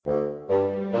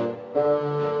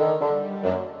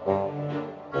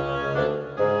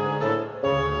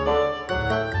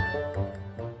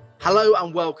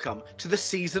welcome to the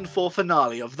season 4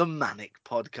 finale of the Manic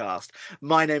Podcast.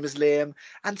 My name is Liam,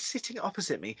 and sitting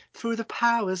opposite me, through the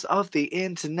powers of the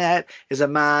internet, is a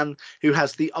man who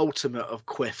has the ultimate of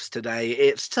quiffs today.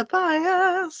 It's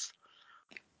Tobias.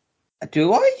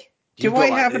 Do I? You've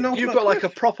got like a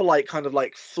proper, kind of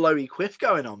flowy quiff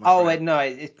going on. No,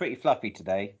 it's pretty fluffy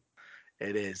today.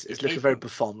 It is. It's looking very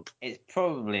bouffant. It's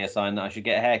probably a sign that I should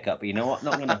get a haircut, but you know what?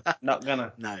 Not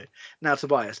gonna. No. Now,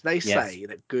 Tobias, they say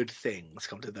that good things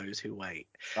come to those who wait.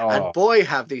 Oh. And boy,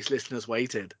 have these listeners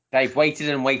waited. They've waited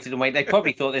and waited and waited. They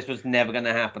probably thought this was never going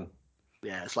to happen.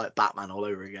 Yeah, it's like Batman all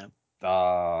over again.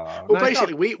 Well,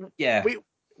 basically,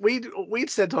 we'd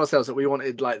said to ourselves that we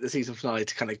wanted the season finale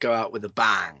to kind of go out with a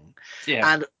bang.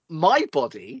 Yeah. And my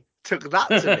body took that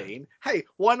to mean, hey,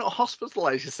 why not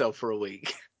hospitalize yourself for a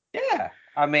week? Yeah,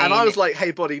 I mean... And I was like,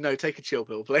 hey, body, no, take a chill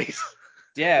pill, please.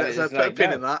 Yeah, Let's put a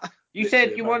pin in that. You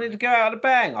said you wanted to go out a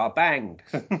bang. I banged.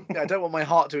 Yeah, I don't want my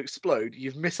heart to explode.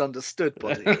 You've misunderstood,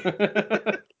 body.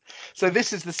 So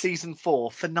this is the season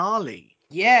 4 finale.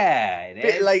 Yeah, it is. A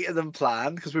bit later than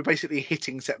planned, because we're basically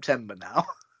hitting September now.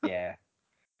 Yeah.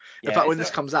 In fact, when this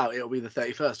comes out, it'll be the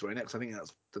 31st, won't it? Because I think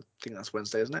that's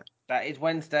Wednesday, isn't it? That is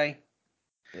Wednesday.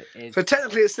 So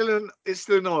technically, it's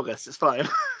still in August. It's fine.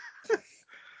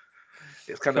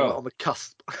 It's kind of on the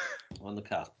cusp. On the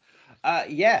cusp.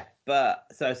 Yeah, but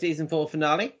so season 4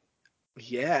 finale.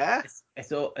 Yeah.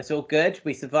 It's all good.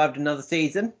 We survived another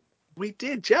season. We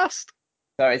did just.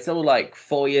 So it's all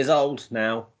 4 years old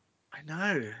now. I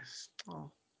know. It's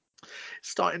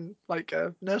starting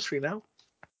nursery now.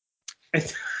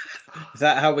 Is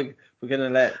that how we're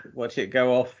gonna watch it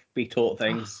go off? Be taught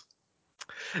things.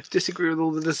 Disagree with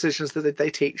all the decisions that they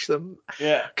teach them.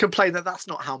 Yeah. Complain that that's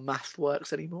not how math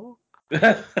works anymore.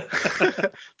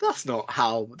 That's not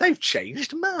how they've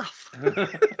changed math.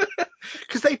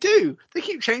 Because they do. They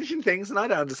keep changing things, and I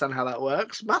don't understand how that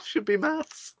works. Math should be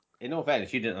maths. In all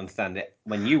fairness, you didn't understand it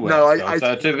when you were. No,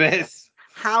 to this.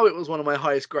 How it was one of my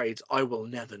highest grades, I will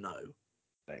never know.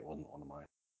 It wasn't one of mine.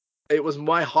 It was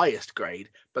my highest grade,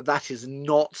 but that is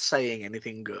not saying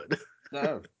anything good.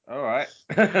 No. All right.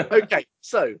 Okay,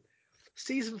 so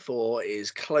season 4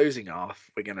 is closing off.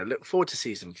 We're going to look forward to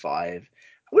season 5.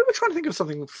 We were trying to think of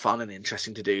something fun and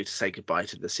interesting to do to say goodbye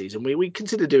to the season. We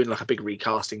considered doing a big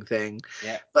recasting thing.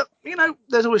 Yeah. But,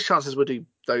 there's always chances we'll do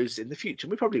those in the future.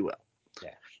 We probably will.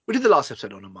 Yeah. We did the last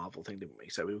episode on a Marvel thing, didn't we?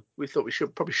 So we thought we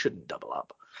probably shouldn't double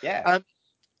up. Yeah.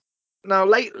 Now,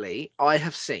 lately, I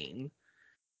have seen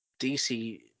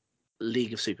DC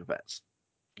League of Super Pets.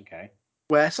 Okay.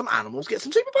 Where some animals get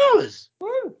some superpowers.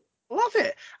 Woo! Love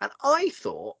it. And I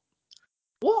thought,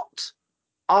 what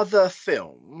other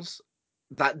films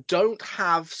that don't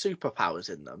have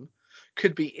superpowers in them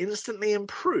could be instantly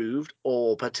improved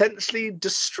or potentially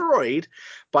destroyed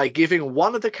by giving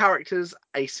one of the characters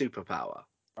a superpower?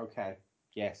 Okay.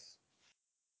 Yes.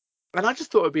 And I just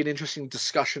thought it would be an interesting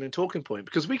discussion and talking point,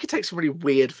 because we could take some really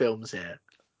weird films here.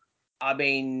 I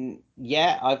mean,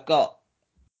 yeah, I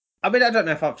don't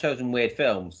know if I've chosen weird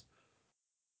films.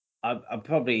 I'm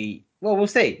probably... Well, we'll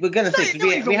see. We're going to see.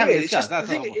 We haven't discussed.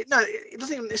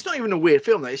 It's not even a weird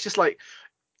film, though. It's just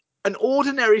an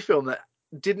ordinary film that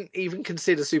didn't even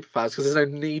consider superpowers because there's no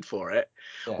need for it.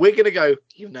 Yeah. We're going to go,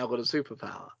 you've now got a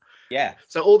superpower. Yeah.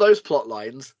 So all those plot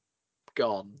lines,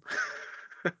 gone.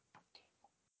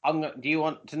 Do you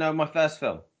want to know my first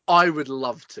film? I would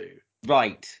love to.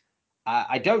 Right.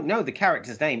 I don't know the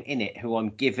character's name in it who I'm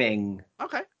giving.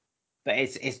 Okay. But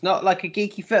it's not like a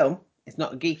geeky film. It's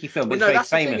not a geeky film, but it's a very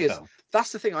famous film.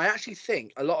 That's the thing. I actually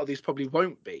think a lot of these probably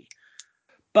won't be.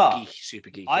 But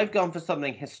super geeky. I've gone for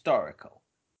something historical.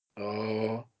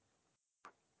 Oh.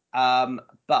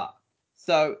 But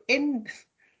so in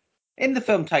the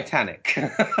film Titanic,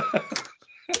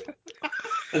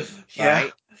 yeah.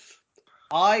 Right,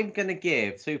 I'm gonna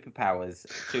give superpowers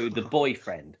to the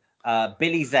boyfriend,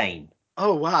 Billy Zane.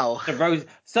 Oh wow!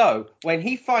 So when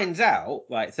he finds out,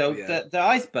 right, the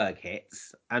iceberg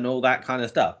hits and all that kind of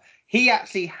stuff, he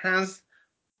actually has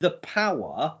the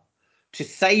power to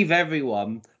save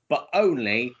everyone, but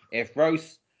only if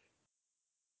Rose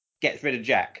gets rid of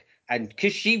Jack. And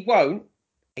because she won't,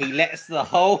 he lets the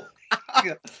whole...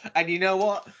 And you know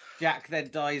what? Jack then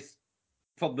dies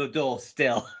from the door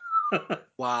still.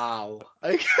 Wow.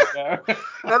 Okay.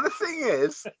 Now the thing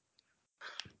is,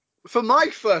 for my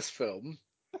first film,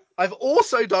 I've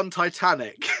also done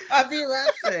Titanic. Have you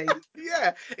actually?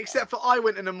 Yeah, except for I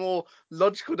went in a more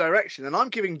logical direction, and I'm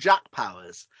giving Jack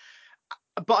powers.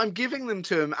 But I'm giving them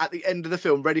to him at the end of the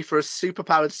film, ready for a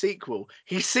superpowered sequel.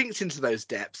 He sinks into those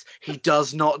depths. He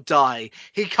does not die.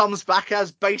 He comes back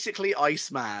as basically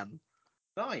Iceman.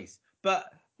 Nice. But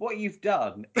what you've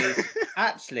done is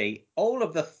actually all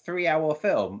of the 3-hour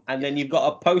film, and then you've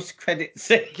got a post-credit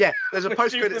scene. Yeah, there's a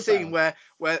post-credit scene where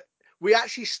we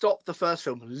actually stop the first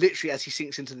film literally as he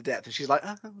sinks into the depth, and she's like,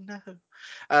 "Oh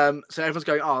no!" So everyone's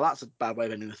going, "Oh, that's a bad way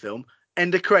of ending the film."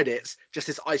 End of credits, just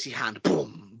this icy hand,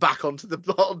 boom, back onto the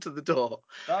door.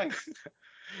 Nice.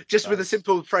 Just with a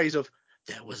simple phrase of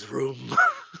 "There was room."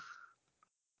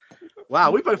 Wow,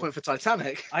 we both went for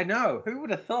Titanic. I know. Who would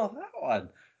have thought that one?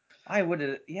 I would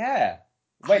have. Yeah,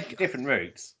 went different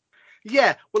routes.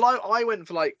 Yeah, well, I went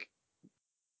for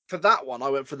that one. I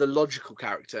went for the logical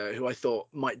character who I thought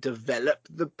might develop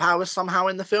the powers somehow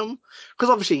in the film, because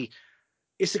obviously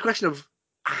it's the question of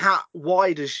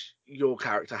why does your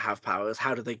character have powers?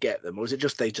 How do they get them? Or is it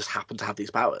just they just happen to have these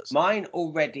powers? Mine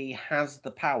already has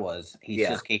the powers. He's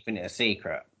just keeping it a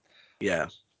secret. Yeah.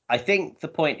 I think the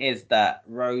point is that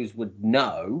Rose would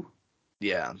know.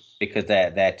 Yeah. Because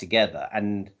they're together,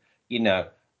 and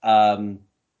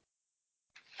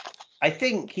I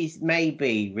think he's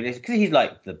maybe because he's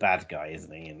like the bad guy,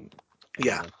 isn't he? And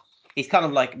yeah. He's kind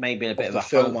of like maybe a bit of a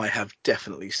film I have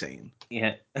definitely seen.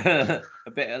 Yeah, a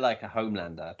bit of like a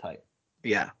Homelander type.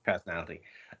 Yeah. Personality.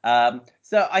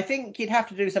 So I think you'd have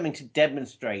to do something to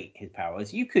demonstrate his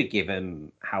powers. You could give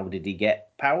him how did he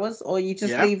get powers, or you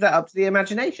just leave that up to the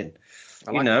imagination.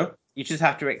 You just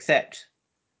have to accept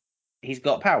he's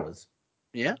got powers.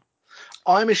 Yeah.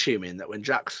 I'm assuming that when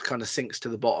Jax kind of sinks to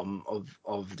the bottom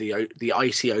of the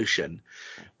icy ocean,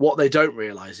 what they don't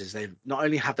realize is they've not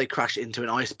only have they crashed into an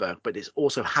iceberg, but it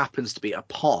also happens to be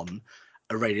upon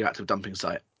a radioactive dumping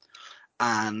site.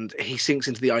 And he sinks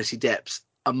into the icy depths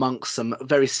amongst some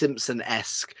very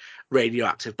Simpson-esque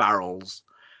radioactive barrels,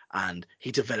 and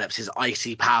he develops his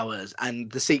icy powers.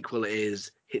 And the sequel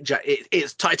is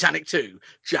it's Titanic 2,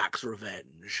 Jack's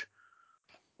Revenge.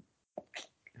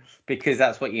 Because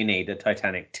that's what you need, a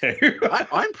Titanic 2.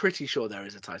 I'm pretty sure there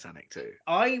is a Titanic 2.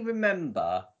 I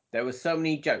remember there were so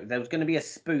many jokes. There was going to be a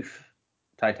spoof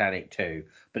Titanic 2,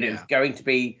 but it was going to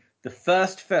be the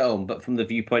first film, but from the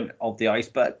viewpoint of the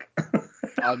iceberg.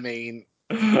 I mean,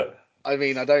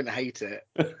 I don't hate it.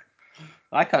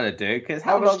 I kind of do, because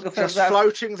how long the film just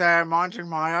floating there, minding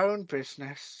my own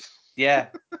business. Yeah.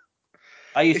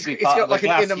 I used to be part of the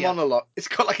glacier. Inner monologue. It's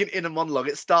got like an inner monologue.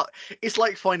 It's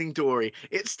like Finding Dory.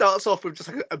 It starts off with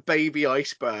just like a baby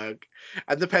iceberg,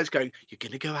 and the parents going, "You're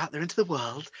going to go out there into the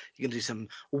world. You're going to do some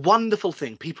wonderful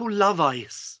thing. People love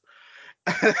ice."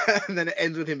 And then it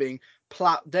ends with him being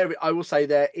there. I will say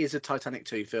there is a Titanic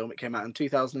 2 film. It came out in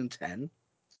 2010.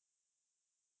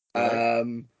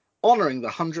 Right. Honouring the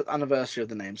 100th anniversary of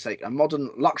the namesake, a modern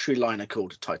luxury liner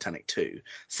called Titanic 2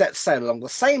 sets sail along the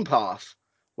same path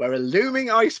where a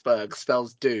looming iceberg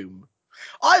spells doom.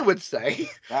 I would say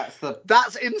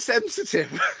that's insensitive.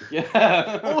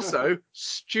 Yeah. Also,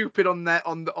 stupid on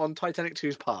Titanic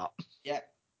 2's part. Yeah.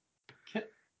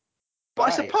 But I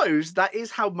suppose that is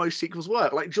how most sequels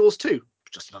work. Like Jaws 2,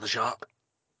 just another shark.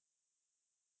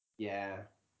 Yeah.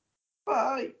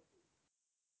 Bye.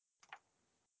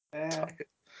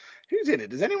 Who's in it?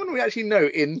 Does anyone we actually know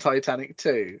in Titanic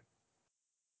 2?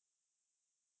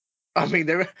 I mean,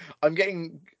 I'm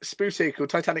getting spooky called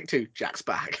Titanic 2, Jack's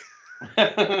back.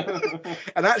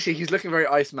 And actually, he's looking very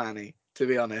Iceman-y, to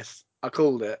be honest. I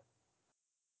called it.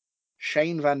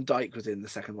 Shane Van Dyke was in the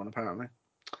second one, apparently.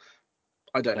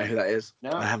 I don't know who that is.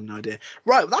 No. I have no idea.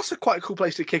 Right, well, that's quite a cool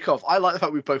place to kick off. I like the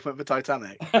fact we both went for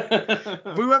Titanic.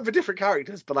 We went for different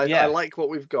characters, but I like what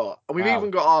we've got. And we've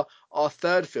even got our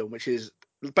third film, which is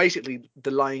basically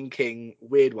the Lion King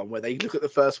weird one, where they look at the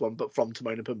first one, but from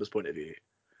Timon and Pumbaa's point of view.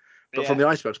 But from the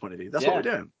iceberg's point of view. That's what we're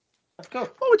doing. That's cool.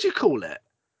 What would you call it?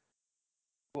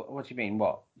 What do you mean?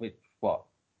 What? What?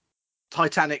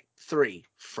 Titanic 3,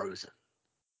 Frozen.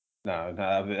 No.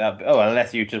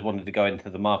 Unless you just wanted to go into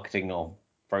the marketing of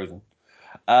Frozen.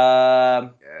 Yeah.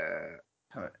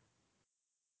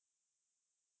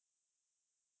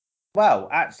 Well,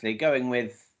 actually, going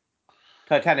with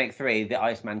Titanic 3, The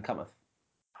Iceman Cometh.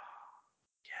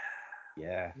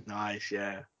 Yeah. Nice,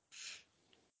 yeah.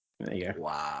 There you go.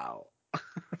 Wow.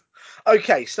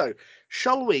 Okay, so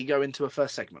shall we go into a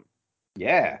first segment?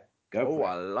 Yeah, go for it.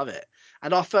 I love it.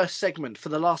 And our first segment for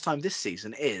the last time this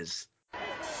season is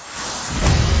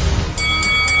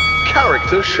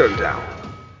Character Showdown.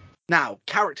 Now,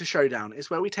 Character Showdown is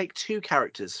where we take two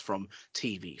characters from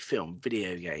TV, film,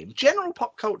 video game, general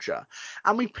pop culture,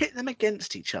 and we pit them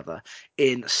against each other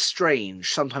in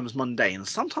strange, sometimes mundane,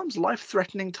 sometimes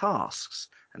life-threatening tasks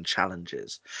and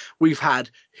challenges. We've had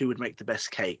who would make the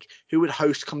best cake, who would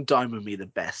host Come Dine With Me the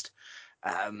best,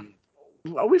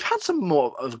 Well, we've had some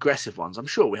more aggressive ones. I'm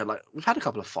sure we've had a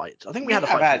couple of fights. I think we had a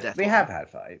fight to the death. We have had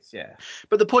fights, yeah.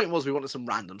 But the point was we wanted some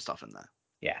random stuff in there.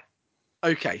 Yeah.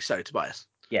 Okay, so Tobias.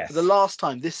 Yes. For the last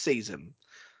time this season.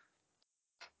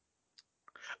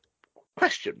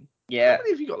 Question. Yeah. How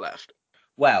many have you got left?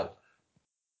 Well,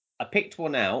 I picked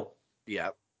one out. Yeah.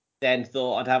 Then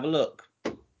thought I'd have a look.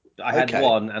 I had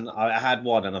one,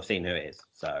 and I've seen who it is.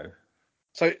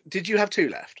 So did you have two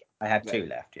left? I had two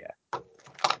left. Yeah.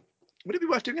 Would it be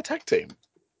worth doing a tag team?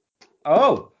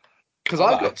 Oh, because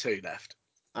I've got two left.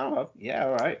 Oh, yeah,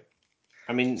 all right.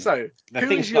 I mean, so the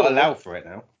thing's not allowed for it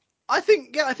now. I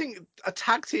think a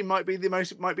tag team might be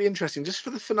interesting just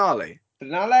for the finale.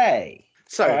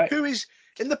 So, right. Who is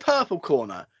in the purple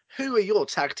corner? Who are your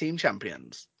tag team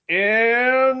champions?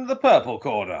 In the purple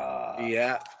corner,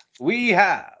 yeah, we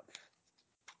have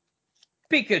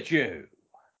Pikachu.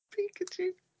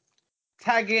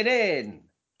 Tag it in,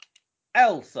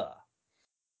 Elsa.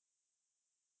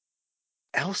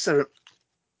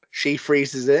 She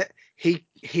freezes it. He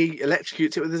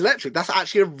electrocutes it with his electric. That's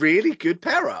actually a really good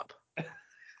pair up.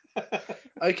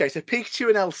 Okay, so Pikachu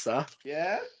and Elsa.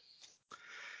 Yeah.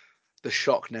 The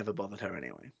shock never bothered her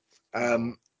anyway.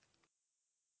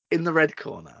 In the red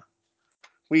corner,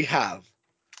 we have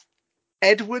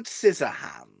Edward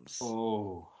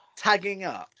Scissorhands tagging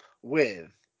up with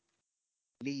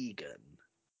Negan.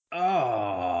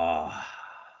 Oh.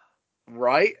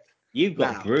 Right? You've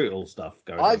got brutal stuff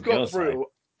going on. I've got brutal. Side.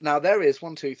 Now, there is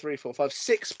 1, 2, 3, 4, 5,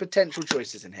 6 potential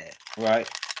choices in here. Right.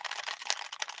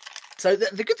 So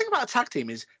the good thing about a tag team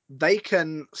is they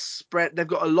can spread. They've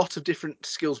got a lot of different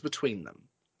skills between them.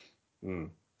 Mm.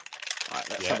 Right,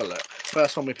 let's have a look.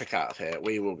 First one we pick out of here,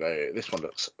 we will go. This one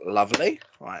looks lovely.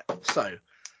 Right, so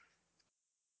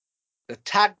the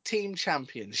tag team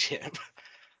championship: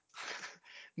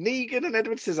 Negan and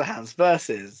Edward Scissorhands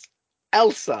versus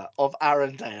Elsa of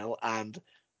Arendelle and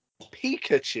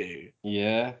Pikachu.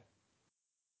 Yeah.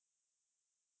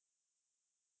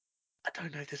 I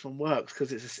don't know if this one works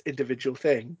because it's an individual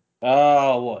thing.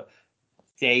 Oh, what?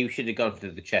 Yeah, you should have gone to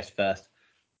the chest first.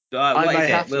 What is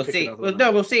it? We'll see.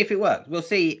 We'll see if it works. We'll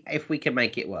see if we can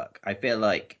make it work. I feel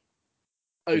like.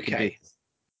 Okay.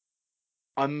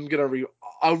 I'm gonna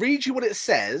I'll read you what it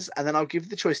says, and then I'll give you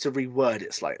the choice to reword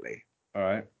it slightly. All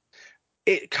right.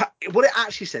 What it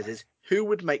actually says is, who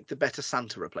would make the better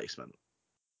Santa replacement?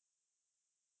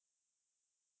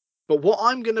 But what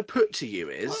I'm going to put to you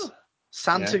is,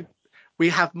 Santa. Yeah. We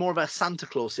have more of a Santa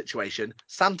Claus situation.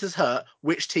 Santa's hurt.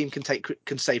 Which team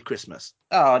can save Christmas?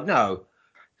 Oh no!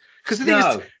 Because the thing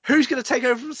is, who's going to take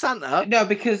over from Santa? No,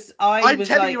 because I'm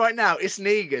telling you right now, it's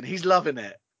Negan. He's loving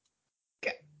it.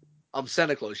 I'm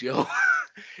Santa Claus, yo.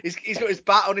 he's got his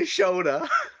bat on his shoulder.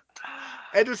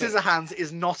 Edward Scissorhands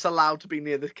is not allowed to be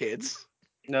near the kids.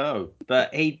 No,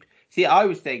 but I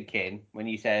was thinking when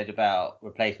you said about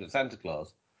replacement Santa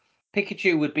Claus,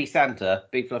 Pikachu would be Santa,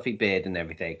 big fluffy beard and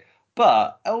everything,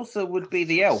 but Elsa would be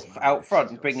the elf out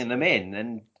front bringing them in,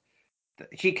 and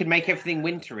she could make everything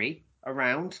wintry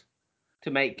around to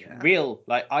make real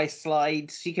ice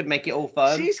slides. She could make it all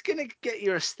fun. She's gonna get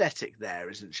your aesthetic there,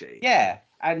 isn't she? Yeah,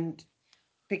 and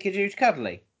Pikachu's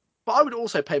cuddly. But I would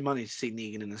also pay money to see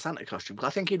Negan in a Santa costume because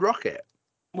I think he'd rock it.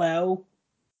 Well,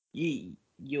 you're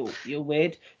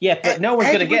weird. Yeah, but no one's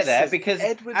going to get there because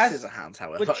Edward Scissorhands,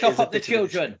 however, would chop up the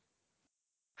children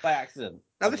by accident.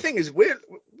 Now the thing is,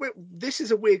 this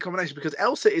is a weird combination because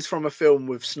Elsa is from a film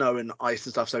with snow and ice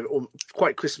and stuff, so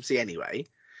quite Christmassy anyway.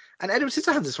 And Edward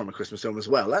Scissorhands is from a Christmas film as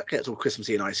well. That gets all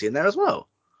Christmassy and icy in there as well.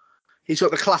 He's got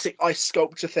the classic ice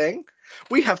sculpture thing.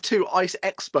 We have two ice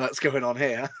experts going on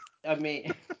here. I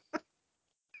mean,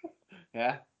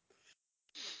 yeah.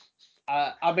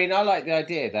 I mean, I like the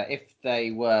idea that if they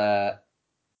were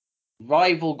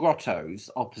rival grottos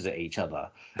opposite each other,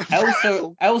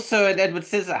 Elsa and Edward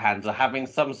Scissorhands are having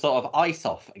some sort of ice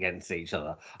off against each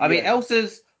other. I mean,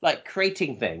 Elsa's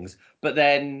creating things, but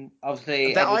then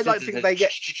obviously I think they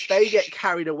get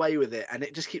carried away with it, and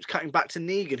it just keeps cutting back to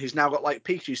Negan, who's now got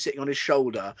Pikachu sitting on his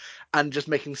shoulder and just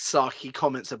making sarky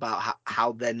comments about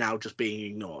how they're now just being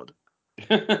ignored.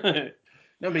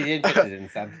 Nobody's interested in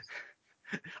Santa.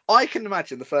 I can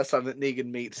imagine the first time that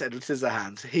Negan meets Edward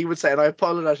Scissorhands, he would say, and I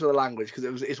apologise for the language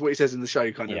because it's what he says in the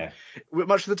show, kind of.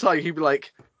 Much of the time, he'd be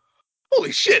like,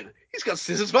 "Holy shit, he's got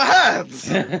scissors for hands!"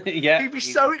 Yeah, he'd be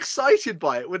so excited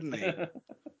by it, wouldn't he?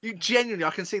 You genuinely,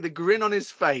 I can see the grin on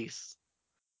his face.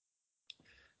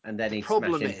 And then he's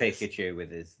smashing Pikachu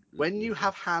with his. When you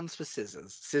have hands for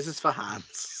scissors, scissors for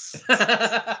hands.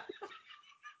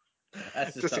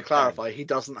 Just to clarify, he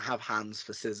doesn't have hands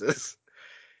for scissors.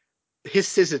 His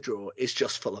scissor drawer is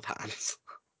just full of hands.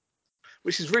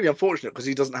 which is really unfortunate because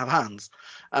he doesn't have hands.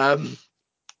 I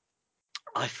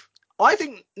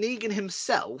think Negan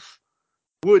himself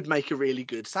would make a really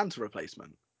good Santa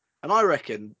replacement, and I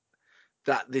reckon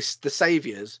that the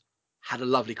Saviors had a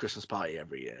lovely Christmas party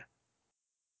every year.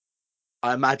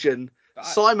 I imagine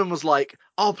Simon was like,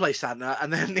 "I'll play Santa,"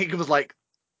 and then Negan was like,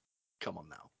 "Come on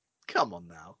now, come on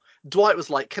now." Dwight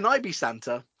was like, "Can I be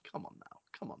Santa? Come on now,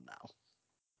 come on now."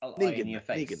 I'll eye in your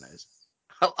face. Negan knows.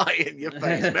 I'll eye in your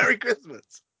face. Merry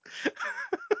Christmas.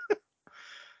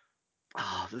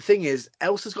 The thing is,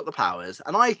 Elsa's got the powers,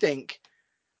 and I think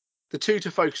the two to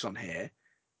focus on here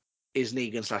is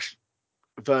Negan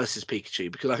 / versus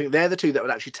Pikachu, because I think they're the two that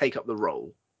would actually take up the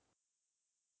role.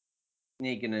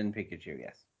 Negan and Pikachu,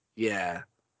 yes. Yeah.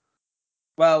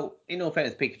 Well, in all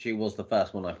fairness, Pikachu was the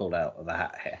first one I pulled out of the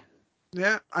hat here.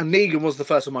 Yeah, and Negan was the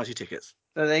first of my 2 tickets.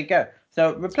 So there you go.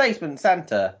 So replacement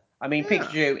Santa. I mean, yeah.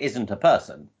 Pikachu isn't a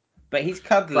person, but he's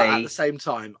cuddly. But at the same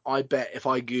time, I bet if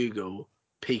I Google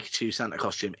Pikachu Santa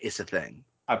costume, it's a thing.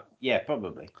 Yeah,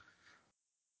 probably.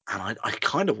 And I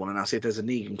kind of want to now see if there's a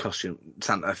Negan costume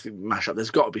Santa mashup.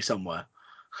 There's got to be somewhere.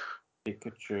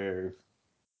 Pikachu.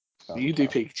 Santa. You do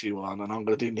Pikachu one, and I'm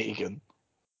going to do Negan.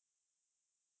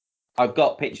 I've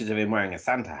got pictures of him wearing a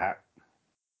Santa hat.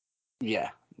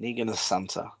 Yeah, Negan as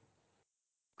Santa.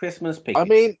 Christmas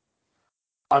Pikachu.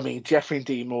 I mean, Jeffrey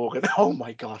D. Morgan. Oh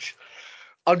my gosh.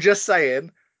 I'm just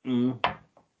saying. I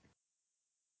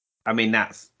mean,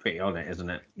 that's pretty on it, isn't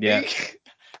it? Yeah.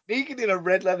 Negan in a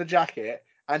red leather jacket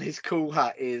and his cool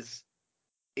hat is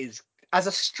as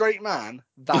a straight man,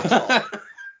 that's hot.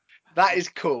 That is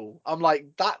cool. I'm like,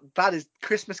 that is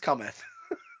Christmas cometh.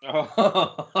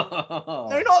 Oh.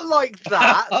 No, not like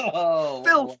that.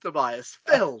 Filth, Tobias.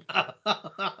 Filth.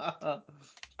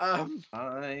 I'm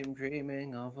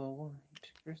dreaming of a white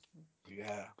Christmas.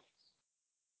 Yeah.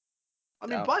 I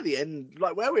mean, by the end,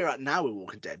 like where we're at now with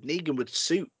Walking Dead, Negan would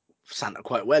suit Santa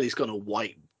quite well. He's got a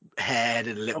white head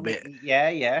and a little bit.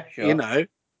 Yeah, sure. You know.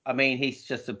 I mean, he's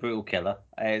just a brutal killer.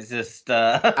 It's just.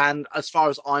 And as far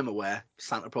as I'm aware,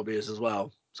 Santa probably is as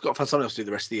well. He's got to find something else to do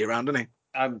the rest of the year round, doesn't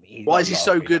he? Why is he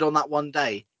so good on that one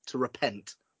day to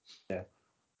repent? Yeah.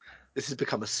 This has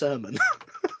become a sermon.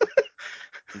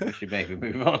 We should maybe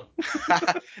move on.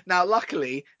 Now,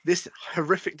 luckily, this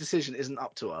horrific decision isn't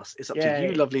up to us. It's up to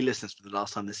you, lovely listeners, for the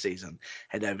last time this season.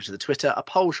 Head over to the Twitter. A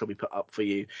poll shall be put up for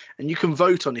you, and you can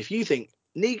vote on if you think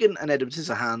Negan and Edward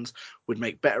Scissorhands would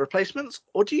make better replacements,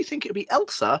 or do you think it would be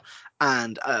Elsa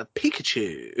and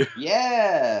Pikachu?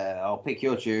 Yeah, I'll pick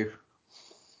your chew.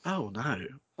 Oh no!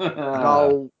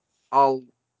 And I'll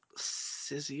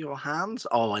scissor your hands.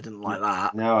 Oh, I didn't like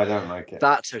that. No, I don't like it.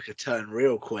 That took a turn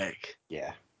real quick.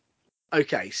 Yeah.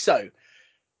 Okay, so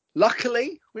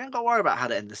luckily we ain't got to worry about how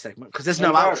to end the segment because there's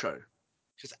no outro.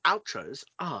 Because outros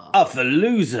are for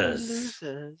losers.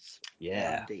 Losers.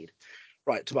 Yeah, indeed.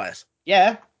 Right, Tobias.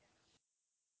 Yeah.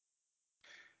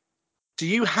 Do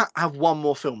you have one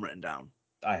more film written down?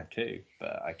 I have 2,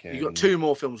 but I can. You got 2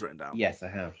 more films written down? Yes, I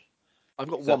have. I've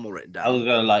got one more written down. I was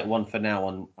going to like one for now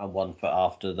and one for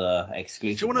after the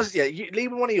exclusive. Do you want to? Yeah, you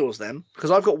leave one of yours then, because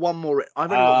I've got one more.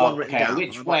 I've only got one written down.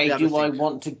 Which way do I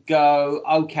want to go?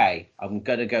 Okay, I'm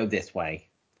going to go this way.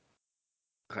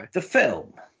 Okay. The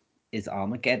film is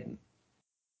Armageddon.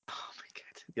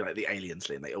 Armageddon. You're like the aliens,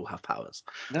 Liam. They all have powers.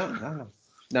 No,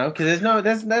 because there's no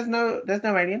aliens.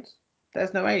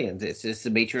 There's no aliens. It's just a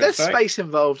meteor. There's space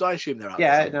involved. I assume there are.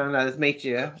 Yeah, no, there's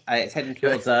meteor. It's heading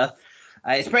towards Earth.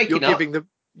 It's breaking up.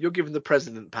 You're giving the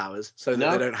president powers so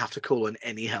that they don't have to call in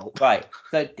any help. Right.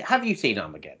 So, have you seen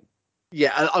Armageddon?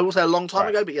 Yeah, I will say a long time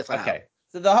ago, but yes, I have. Okay.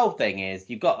 So the whole thing is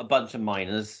you've got a bunch of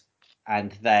miners,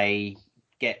 and they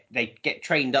get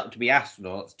trained up to be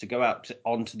astronauts to go out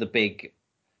onto the big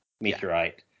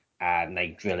meteorite, and they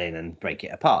drill in and break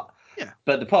it apart. Yeah.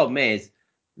 But the problem is,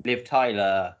 Liv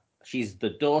Tyler, she's the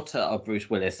daughter of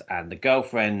Bruce Willis and the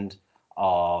girlfriend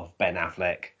of Ben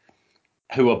Affleck,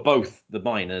 who are both the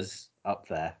miners up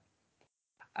there.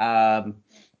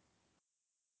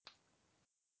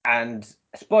 And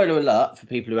spoiler alert for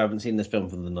people who haven't seen this film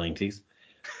from the 90s.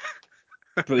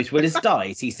 Bruce Willis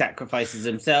dies. He sacrifices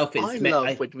himself. I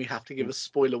love when we have to give a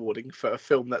spoiler warning for a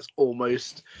film that's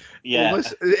almost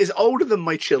is older than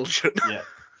my children. Yeah.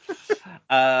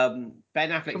 Ben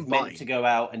Affleck's meant to go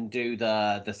out and do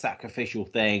the sacrificial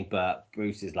thing, but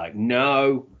Bruce is like,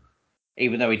 no.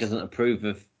 Even though he doesn't approve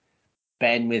of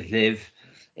Ben with Liv,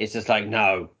 it's just like,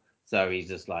 no. So he's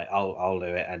just like, I'll do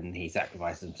it, and he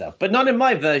sacrifices himself. But not in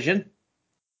my version.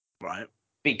 Right.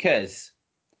 Because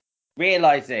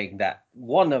realizing that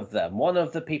one of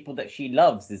the people that she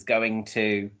loves is going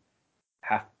to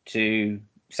have to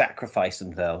sacrifice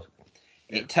themselves,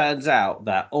 It turns out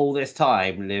that all this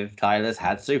time, Liv Tyler's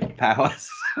had superpowers.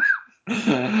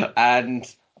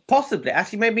 And possibly,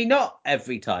 actually, maybe not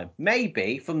every time.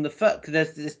 Maybe from the first,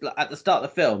 there's this at the start of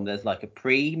the film, there's like a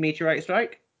pre-meteorite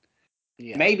strike.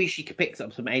 Yeah. Maybe she picks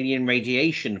up some alien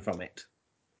radiation from it,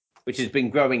 which has been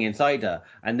growing inside her.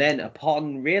 And then,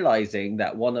 upon realizing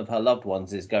that one of her loved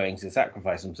ones is going to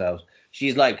sacrifice themselves,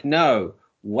 she's like, "No,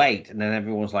 wait!" And then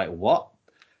everyone's like, "What?"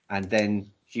 And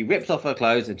then she rips off her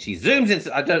clothes and she zooms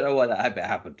into. I don't know why that bit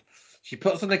happened. She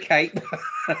puts on a cape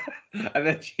and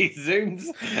then she zooms.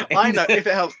 I know, if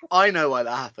it helps, I know why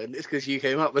that happened. It's because you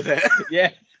came up with it. Yeah.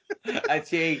 And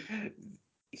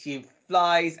she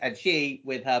flies and she,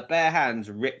 with her bare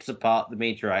hands, rips apart the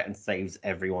meteorite and saves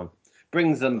everyone.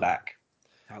 Brings them back.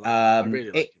 I really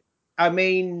like it. I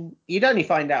mean, you'd only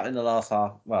find out in the last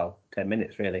 10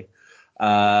 minutes, really.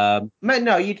 No,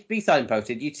 you'd be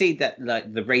signposted. You'd see that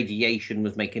like the radiation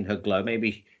was making her glow.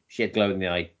 Maybe she had glow in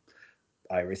the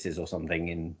irises or something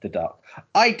in the dark.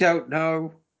 I don't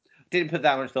know. Didn't put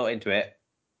that much thought into it.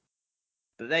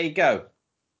 But there you go.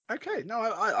 Okay, no,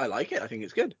 I like it. I think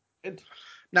it's good. Good.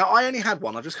 Now, I only had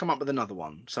one. I've just come up with another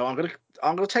one. So I'm gonna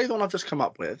tell you the one I've just come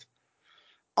up with.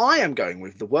 I am going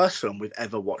with the worst film we've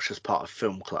ever watched as part of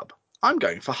Film Club. I'm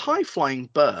going for High Flying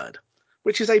Bird,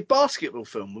 which is a basketball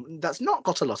film that's not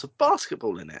got a lot of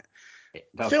basketball in it.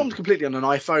 Filmed completely on an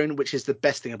iPhone, which is the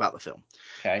best thing about the film.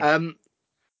 Okay.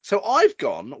 So I've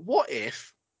gone, what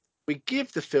if we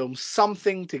give the film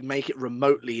something to make it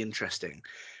remotely interesting?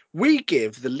 We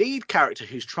give the lead character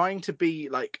who's trying to be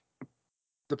like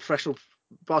the professional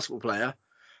basketball player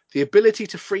the ability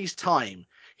to freeze time.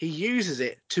 He uses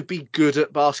it to be good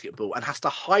at basketball and has to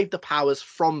hide the powers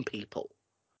from people.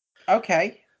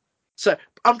 Okay. So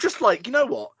I'm just like, you know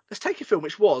what? Let's take a film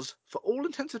which was, for all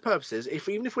intents and purposes,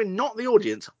 even if we're not the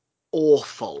audience,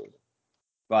 awful.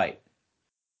 Right.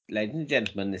 Ladies and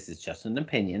gentlemen, this is just an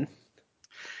opinion.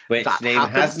 Which that Liam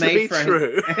happens has to be friends.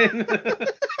 true.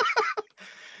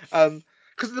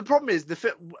 Because the problem is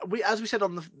as we said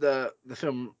on the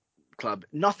film club,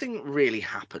 nothing really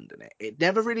happened in it. It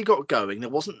never really got going. There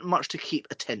wasn't much to keep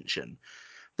attention.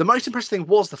 The most impressive thing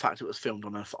was the fact it was filmed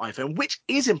on an iPhone, which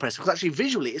is impressive because actually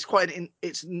visually it's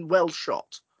well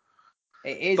shot.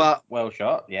 It is well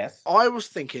shot, yes. I was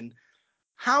thinking,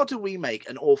 how do we make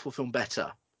an awful film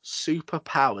better?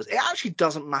 Superpowers. It actually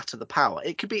doesn't matter the power.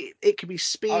 It could be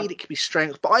speed, it could be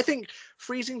strength, but I think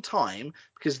freezing time,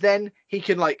 because then he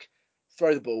can like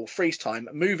throw the ball, freeze time,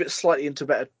 move it slightly into a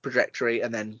better trajectory,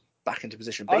 and then back into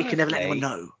position. But he can never let anyone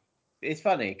know. It's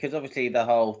funny because obviously the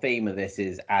whole theme of this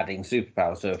is adding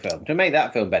superpowers to a film. To make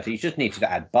that film better, you just need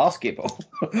to add basketball.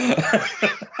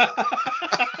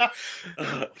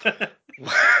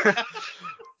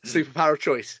 Superpower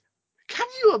choice. Can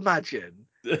you imagine?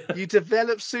 You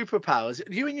develop superpowers.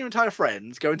 You and your entire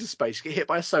friends go into space, get hit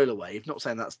by a solar wave. Not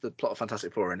saying that's the plot of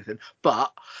Fantastic Four or anything,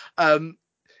 but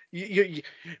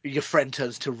your friend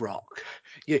turns to rock.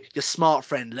 Your smart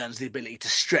friend learns the ability to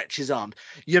stretch his arm.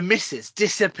 Your missus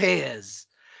disappears.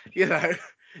 You know,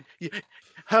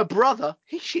 her brother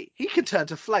he can turn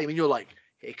to flame, and you're like,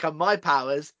 here come my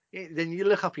powers. Then you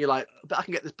look up and you're like, but I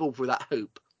can get this ball through that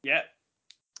hoop. Yeah.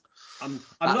 I'm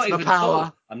not even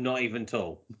tall. I'm not even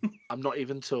tall. I'm not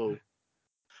even tall.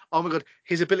 Oh my god,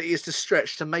 his ability is to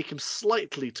stretch to make him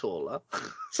slightly taller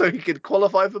so he could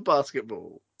qualify for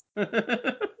basketball.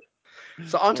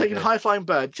 So I'm taking High Flying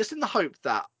Bird just in the hope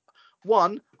that,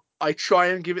 one, I try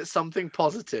and give it something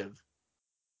positive.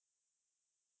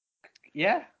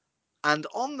 Yeah. And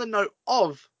on the note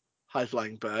of High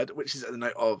Flying Bird, which is at the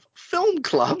note of Film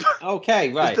Club,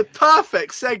 okay, right, is the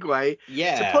perfect segue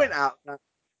to point out that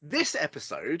this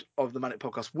episode of the Manic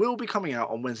Podcast will be coming out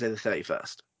on Wednesday the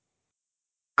 31st.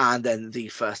 And then the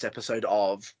first episode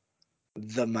of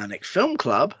the Manic Film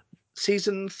Club,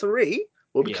 season 3,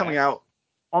 will be coming out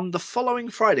on the following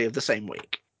Friday of the same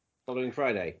week. Following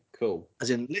Friday, cool. As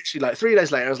in, literally, like 3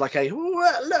 days later, I was like, hey,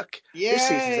 look, this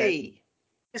season's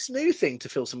this new thing to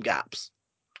fill some gaps.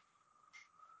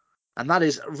 And that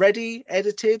is ready,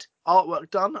 edited, artwork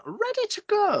done, ready to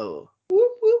go.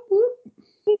 Whoop, whoop, whoop.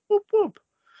 Whoop, whoop, whoop.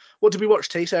 What did we watch,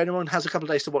 T? So anyone has a couple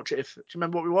of days to watch it. Do you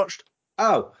remember what we watched?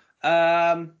 Oh,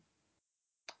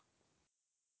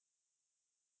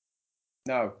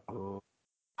 no.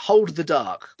 Hold the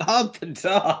Dark. Hold the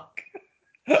Dark.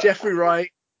 Jeffrey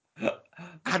Wright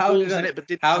had wolves in it, but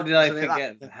didn't. How did I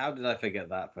forget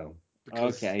that film?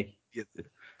 Because, okay. Yeah,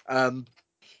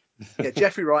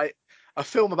 Jeffrey Wright, a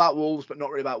film about wolves, but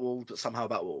not really about wolves, but somehow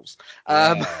about wolves.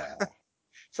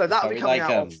 So that'll be coming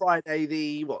out on Friday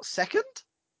the 2nd?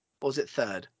 Or was it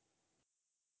 3rd?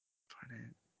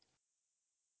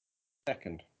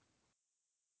 Second.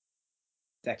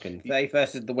 2nd.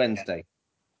 31st is the Wednesday.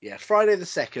 Yeah, Friday the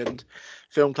 2nd,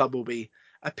 Film Club will be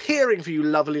appearing for you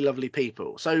lovely, lovely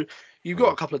people. So you've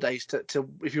got a couple of days to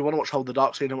if you want to watch Hold the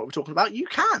Dark Scene and what we're talking about, you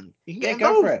can. You can get Go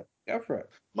involved. for it. Go for it.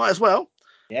 Might as well.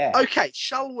 Yeah. Okay,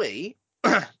 shall we,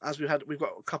 as we've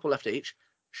got a couple left each,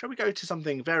 shall we go to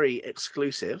something very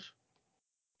exclusive?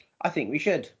 I think we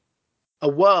should. A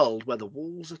world where the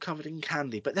walls are covered in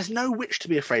candy, but there's no witch to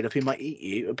be afraid of who might eat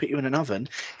you and put you in an oven.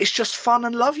 It's just fun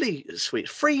and lovely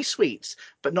sweets. Free sweets,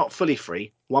 but not fully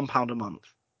free. £1 a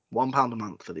month. £1 a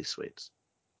month for these sweets.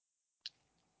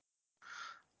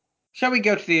 Shall we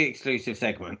go to the exclusive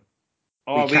segment?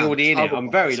 Or are we already in it?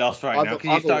 I'm very lost right now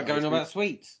because you start going on about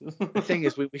sweets. The thing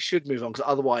is, we should move on because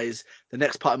otherwise the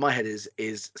next part of my head is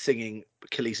singing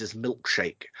Khaleesi's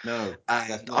Milkshake. No,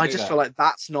 and I just feel like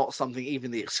that's not something even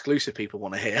the exclusive people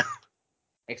want to hear.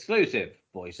 Exclusive,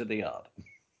 Boys of the Yard.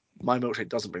 My milkshake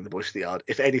doesn't bring the boys to the yard.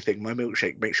 If anything, my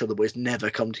milkshake makes sure the boys never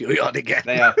come to your yard again.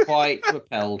 They are quite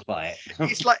repelled by it.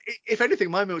 It's like, if anything,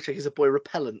 my milkshake is a boy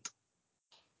repellent.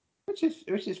 Which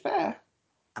is fair.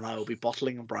 And I will be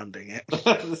bottling and branding it.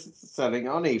 Selling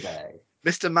on eBay.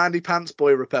 Mr. Mandy Pants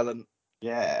Boy Repellent.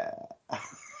 Yeah.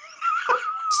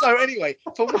 So anyway,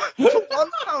 for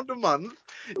 £1 a month,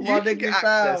 you can get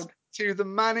access to the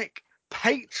Manic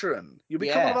Patron. You'll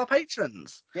become one of our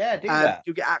patrons. Yeah, do that.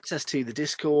 You'll get access to the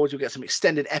Discord. You'll get some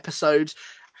extended episodes.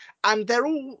 And they're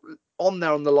all on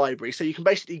there on the library. So you can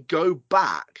basically go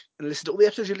back and listen to all the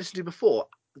episodes you listened to before.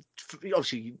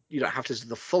 Obviously, you don't have to listen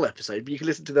to the full episode, but you can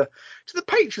listen to the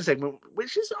Patreon segment,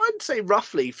 which is, I'd say,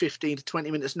 roughly 15 to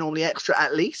 20 minutes normally extra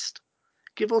at least,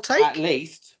 give or take. At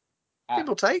least. Give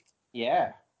or take.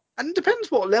 Yeah. And it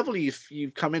depends what level you've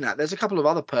come in at. There's a couple of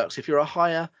other perks if you're a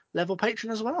higher level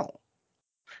patron as well.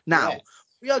 Now,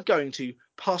 we are going to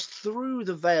pass through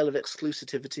the veil of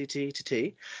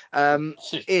exclusivity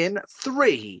in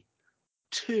 3,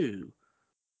 2,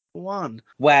 1.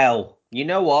 Well, you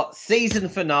know what? Season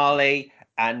finale,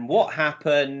 and what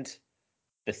happened?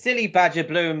 The silly badger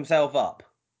blew himself up.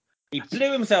 He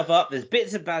blew himself up. There's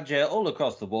bits of badger all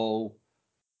across the wall.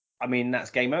 I mean,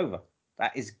 that's game over.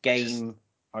 That is game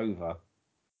over.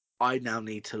 I now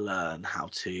need to learn how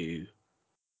to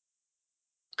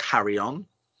carry on,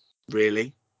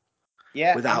 really.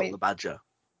 Yeah, without the badger.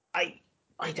 I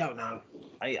don't know.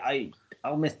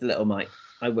 I'll miss the little mite.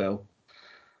 I will.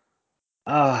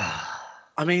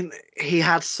 I mean, he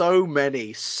had so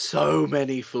many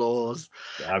flaws.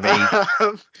 I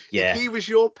mean, if he was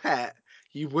your pet,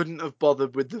 you wouldn't have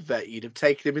bothered with the vet. You'd have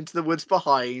taken him into the woods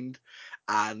behind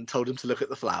and told him to look at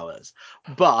the flowers.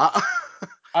 But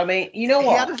I mean, you know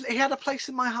what? He had a place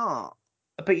in my heart.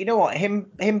 But you know what? Him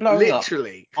blowing up,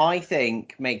 I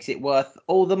think, makes it worth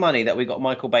all the money that we got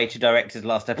Michael Bay to direct his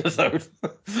last episode.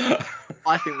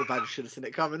 I think the badger should have seen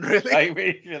it coming, really. I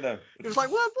really should have. It was like,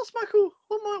 what's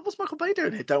Michael Bay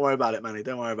doing here? Don't worry about it, Manny.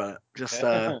 Don't worry about it. Just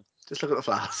look at the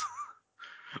flowers.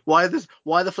 Why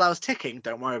are the flowers ticking?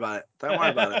 Don't worry about it. Don't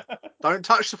worry about it. Don't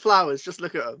touch the flowers. Just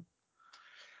look at them.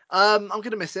 I'm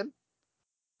gonna miss him.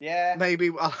 Yeah.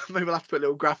 Maybe we'll have to put a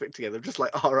little graphic together, just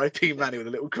like R.I.P. Manny with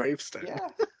a little gravestone. Yeah.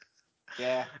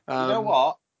 Yeah. You know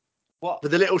what? What?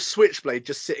 With a little switchblade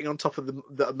just sitting on top of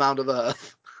the mound of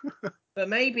earth. But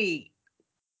maybe,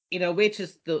 we're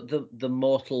just the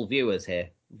mortal viewers here.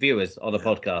 Viewers on the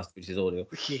podcast, which is audio.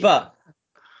 Yeah. But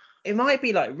it might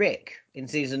be like Rick in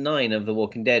season 9 of The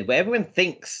Walking Dead, where everyone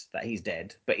thinks that he's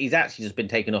dead, but he's actually just been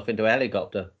taken off into a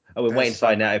helicopter. And we're waiting to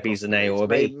find out if he's an A or a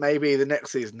B. Maybe the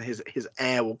next season his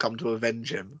heir will come to avenge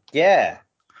him. Yeah.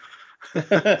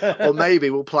 Or maybe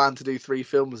we'll plan to do 3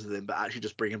 films with him, but actually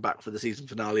just bring him back for the season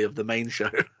finale of the main show.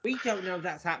 We don't know if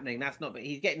that's happening. That's not. But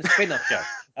he's getting a spin-off show.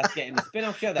 That's getting a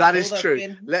spin-off show. That is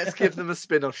true. Let's give them a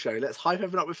spin-off show. Let's hype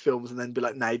everyone up with films and then be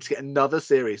like, "No, just get another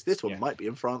series. This one might be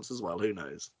in France as well. Who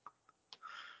knows?"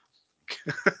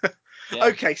 Yeah.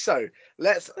 Okay, so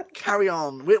let's carry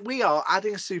on. We are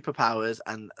adding superpowers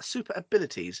and super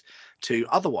abilities to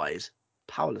otherwise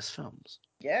powerless films.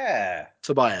 Yeah.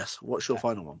 Tobias, what's your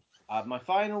final one? My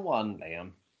final one,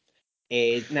 Liam,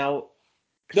 is now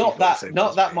not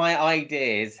that my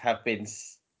ideas have been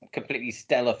completely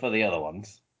stellar for the other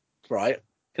ones, right?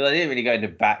 Because I didn't really go into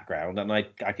background, and I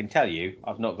can tell you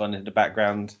I've not gone into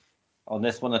background on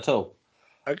this one at all.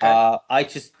 Okay. I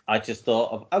just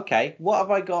thought of, okay, what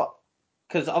have I got?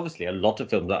 Because obviously a lot of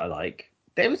films that I like,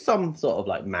 there was some sort of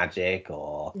like magic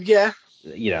or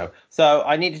so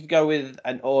I needed to go with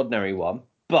an ordinary one,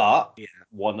 but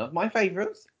one of my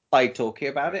favorites. I talk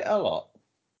about it a lot.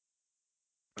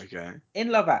 Okay. In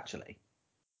Love Actually.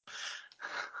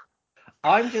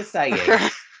 I'm just saying,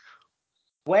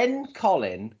 when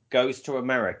Colin goes to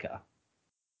America,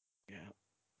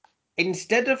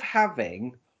 instead of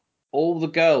having all the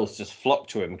girls just flock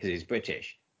to him because he's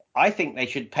British, I think they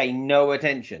should pay no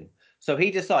attention. So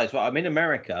he decides, well, I'm in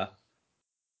America,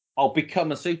 I'll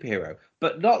become a superhero,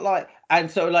 but not like. And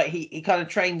so like he kind of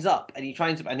trains up and he'll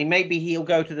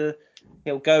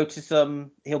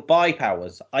buy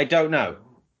powers. I don't know.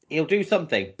 He'll do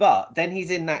something, but then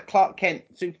he's in that Clark Kent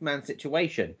Superman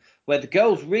situation where the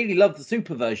girls really love the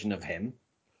super version of him,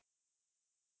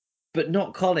 but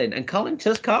not Colin, and Colin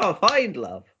just can't find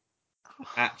love.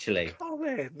 Actually,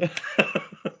 Colin.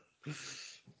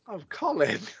 Oh,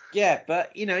 Colin. Yeah,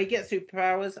 but he gets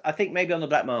superpowers. I think maybe on the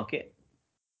black market.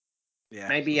 Yeah,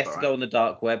 maybe he has to go on the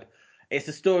dark web. It's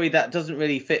a story that doesn't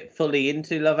really fit fully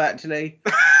into Love Actually.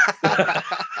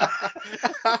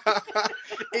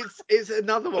 It's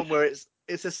another one where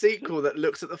it's a sequel that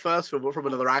looks at the first film but from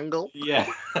another angle.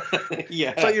 Yeah.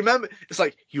 Yeah. So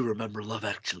you remember Love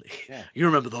Actually. Yeah. You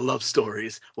remember the love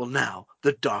stories. Well, now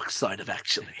the dark side of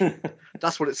Actually.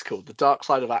 That's what it's called. The dark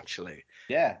side of Actually.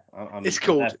 Yeah. It's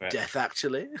called Death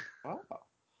Actually. Oh.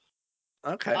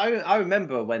 Okay. I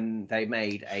remember when they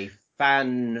made a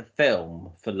fan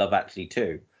film for Love Actually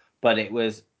 2, but it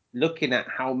was looking at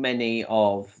how many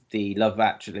of the Love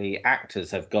Actually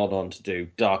actors have gone on to do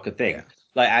darker things. Yeah.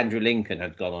 Like Andrew Lincoln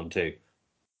had gone on to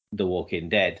The Walking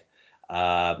Dead,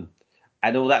 and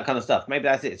all that kind of stuff. Maybe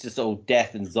that's it. It's just all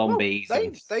death and zombies.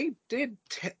 Well, they did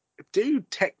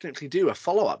technically do a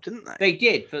follow up, didn't they? They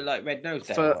did for like Red Nose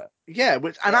Day. Yeah,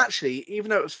 and actually,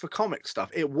 even though it was for comic stuff,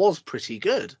 it was pretty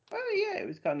good. Oh yeah, it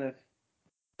was kind of.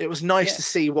 It was nice to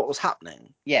see what was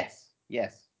happening. Yes.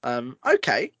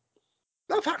 Okay.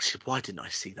 Love Actually, why didn't I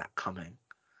see that coming?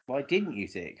 Why didn't you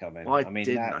see it coming? Why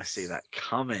didn't I see that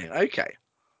coming? Okay.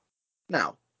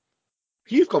 Now,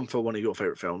 you've gone for one of your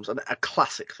favourite films, a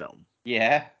classic film.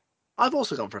 Yeah. I've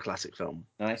also gone for a classic film.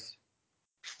 Nice.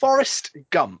 Forrest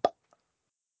Gump.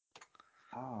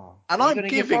 Oh. And I'm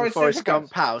giving Forrest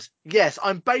Gump powers. Yes,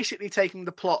 I'm basically taking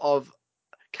the plot of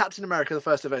Captain America, the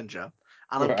First Avenger,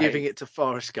 and I'm giving it to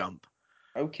Forrest Gump.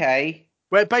 Okay.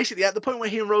 Where basically, at the point where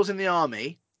he enrolls in the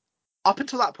army, up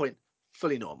until that point,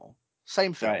 fully normal.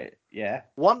 Same film. Right, yeah.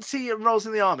 Once he enrolls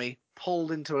in the army,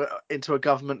 pulled into a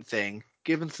government thing,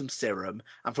 given some serum,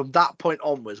 and from that point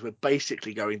onwards, we're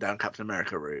basically going down Captain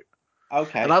America route.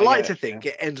 Okay. And I like to think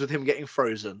it ends with him getting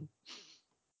frozen.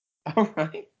 All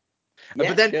right.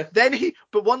 Yeah,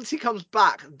 but once he comes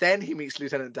back, then he meets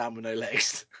Lieutenant Dan with no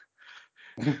legs.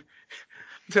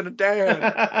 Lieutenant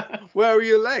Dan, where are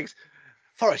your legs?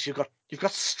 Forrest, you've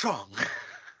got strong.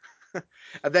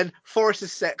 And then Forrest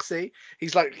is sexy.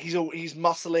 He's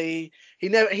muscly. He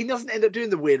doesn't end up doing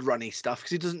the weird runny stuff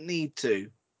because he doesn't need to.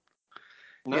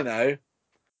 No.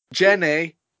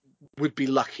 Jenny would be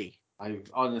lucky. I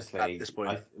honestly, at this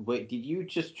point. Wait, did you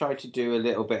just try to do a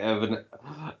little bit of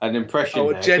an impression?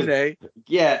 Oh, there? Jenny.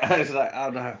 Yeah, I was like, oh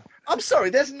no. I'm sorry.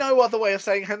 There's no other way of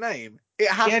saying her name. It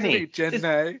has Jenny. to be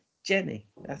Jenny. Jenny.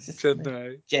 That's just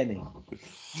Jenny. Jenny.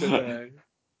 Jenny.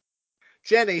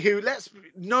 Jenny, who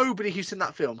nobody who's in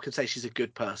that film can say she's a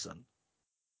good person.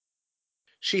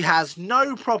 She has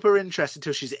no proper interest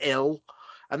until she's ill,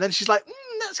 and then she's like,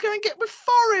 "Let's go and get with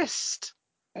Forrest."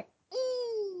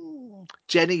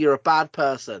 Jenny, you're a bad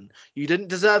person. You didn't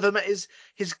deserve him at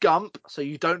his Gump, so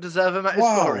you don't deserve him at his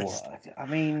Forrest. I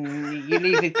mean, you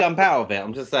leave his Gump out of it.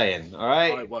 I'm just saying. All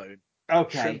right. I won't.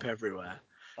 Okay. Shrimp everywhere.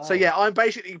 Oh. So yeah, I'm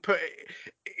basically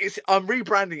I'm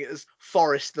rebranding it as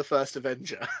Forrest the First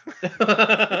Avenger.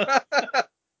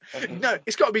 No,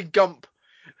 it's got to be Gump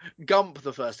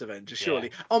the First Avenger, surely.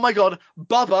 Yeah. Oh my god,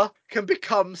 Bubba can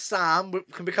become Sam,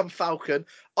 can become Falcon.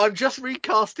 I'm just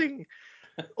recasting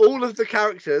all of the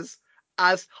characters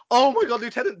as, oh my god,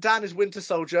 Lieutenant Dan is Winter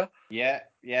Soldier. Yeah,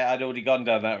 I'd already gone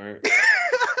down that route.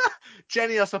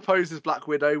 Jenny, I suppose, is Black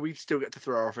Widow. We still get to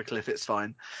throw her off a cliff, it's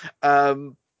fine.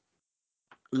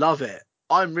 Love it.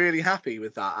 I'm really happy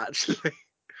with that, actually.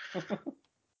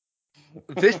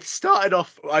 This started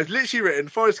off, I've literally written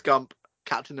Forrest Gump,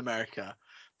 Captain America,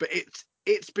 but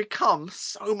it's become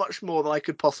so much more than I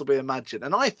could possibly imagine.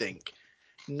 And I think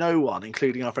no one,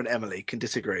 including our friend Emily, can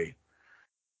disagree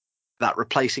that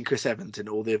replacing Chris Evans in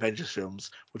all the Avengers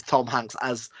films with Tom Hanks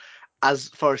as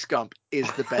Forrest Gump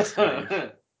is the best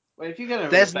move. Well, if you're going to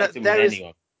replace him with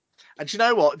anyone. And do you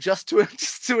know what? Just to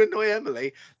annoy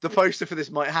Emily, the poster for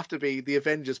this might have to be the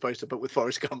Avengers poster, but with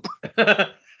Forrest Gump.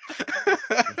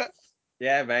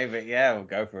 Yeah, maybe. Yeah, we'll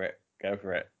go for it. Go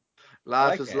for it.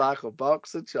 Life is like a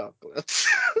box of chocolates.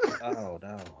 Oh,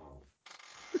 no.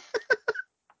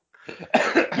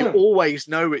 You always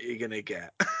know what you're going to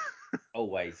get.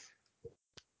 Always.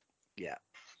 Yeah.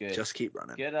 Good. Just keep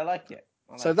running. Good, I like it.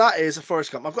 So that is a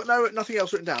Forrest Gump. I've got nothing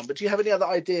else written down, but do you have any other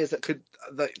ideas that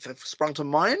have sprung to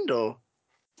mind, or?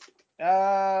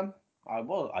 I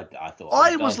thought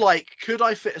I was like, could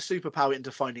I fit a superpower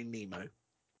into Finding Nemo?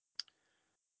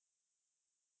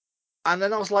 And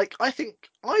then I was like, I think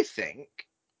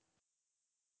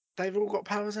they've all got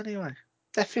powers anyway.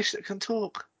 They're fish that can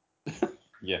talk.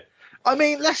 Yeah. I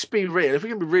mean, let's be real. If we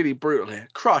can be really brutal here,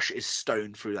 Crush is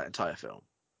stoned through that entire film.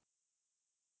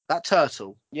 That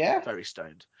turtle, very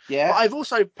stoned. Yeah. But I've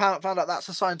also found out that's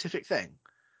a scientific thing.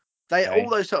 All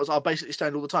those turtles are basically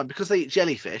stoned all the time because they eat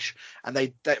jellyfish and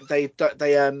they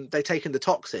take in the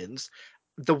toxins.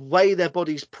 The way their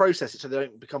bodies process it so they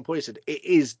don't become poisoned,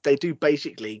 they do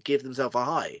basically give themselves a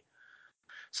high.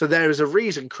 So there is a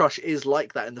reason Crush is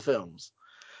like that in the films,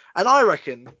 and I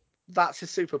reckon that's his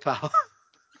superpower.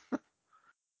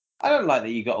 I don't like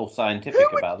that you got all scientific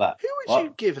about that. Who would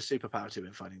you give a superpower to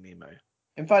in Finding Nemo?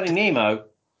 In Finding Nemo,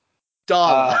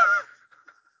 Darla.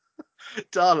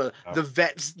 Darla, the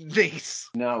vet's niece.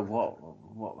 No, what?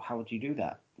 How would you do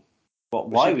that?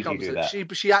 Why would you do that?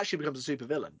 She actually becomes a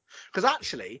supervillain because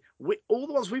actually, all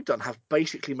the ones we've done have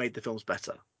basically made the films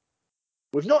better.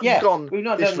 We've not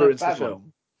this ruins the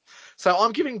film. So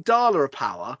I'm giving Darla a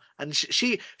power, and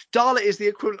Darla is the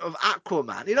equivalent of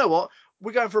Aquaman. You know what?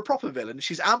 We're going for a proper villain.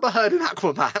 She's Amber Heard in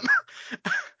Aquaman,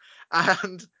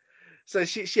 and so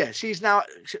she's now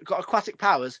got aquatic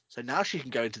powers. So now she can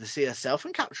go into the sea herself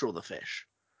and capture all the fish.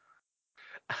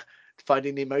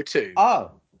 Finding Nemo 2.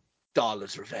 Oh,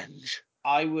 Darla's Revenge.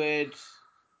 I would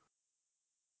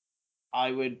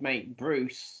make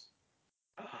Bruce.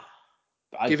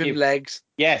 Give him legs.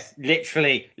 Yes,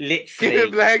 literally. Give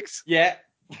him legs. Yeah.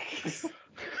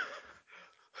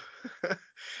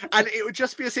 And it would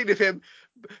just be a scene of him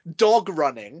dog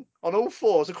running on all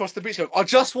fours across the beach going, I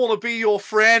just want to be your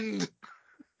friend.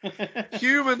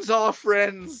 Humans are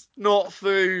friends, not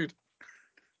food.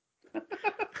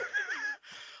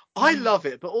 I love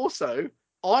it, but also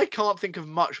I can't think of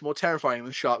much more terrifying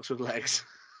than sharks with legs.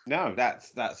 No,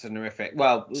 that's an horrific.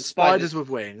 Well, spiders with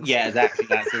wings. Yeah, exactly.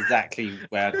 That's exactly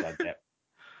where I'd gone. Yeah.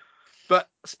 But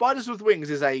spiders with wings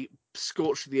is a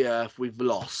scorch of the earth we've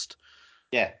lost.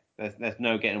 Yeah, there's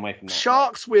no getting away from that.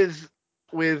 Sharks with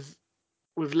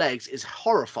legs is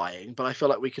horrifying, but I feel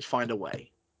like we could find a way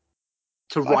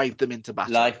to ride them into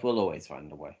battle. Life will always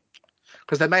find a way.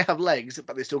 Because they may have legs,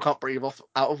 but they still can't breathe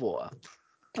out of water.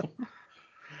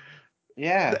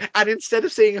 Yeah. And instead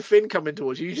of seeing a fin coming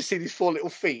towards you, you just see these 4 little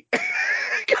feet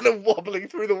kind of wobbling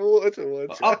through the water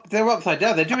towards you. They're upside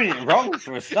down. They're doing it wrong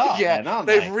for a start, then, aren't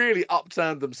they? They've really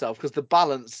upturned themselves because the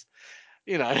balance,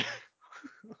 you know.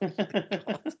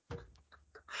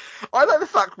 I like the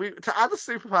fact to add a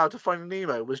superpower to Finding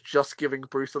Nemo was just giving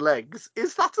Bruce legs.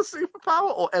 Is that a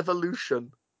superpower or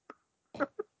evolution?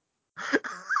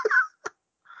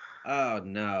 Oh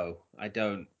no, I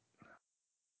don't.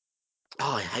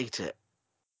 Oh, I hate it.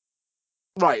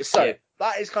 Right, so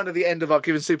that is kind of the end of our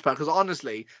given superpower because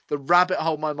honestly, the rabbit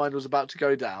hole my mind was about to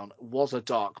go down was a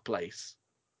dark place.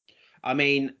 I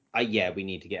mean, we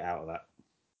need to get out of that.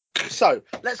 So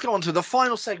let's go on to the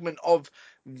final segment of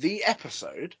the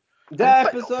episode.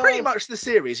 Pretty much the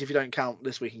series, if you don't count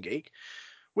This Week in Geek.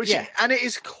 And it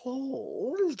is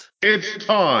called... It's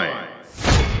time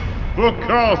for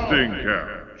Casting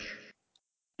Couch.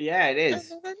 Yeah, it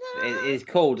is. It is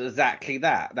called exactly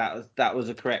that. That was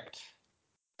a correct.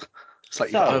 It's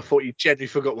like I thought you genuinely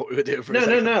forgot what we were doing for a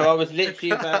second. No. I was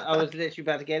literally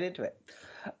about to get into it.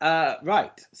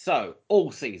 Right. So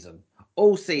all season,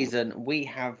 we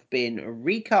have been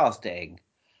recasting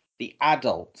the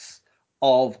adults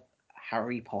of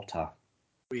Harry Potter.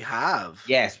 We have.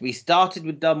 Yes, we started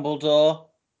with Dumbledore,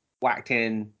 whacked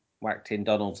in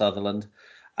Donald Sutherland.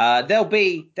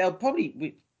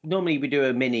 Normally we do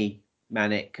a mini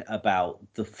manic about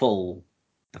the full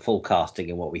casting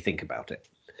and what we think about it.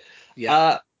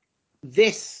 Yeah.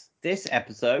 This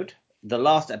episode, the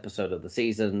last episode of the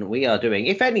season, we are doing,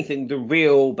 if anything, the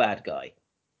real bad guy.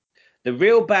 The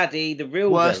real baddie, the real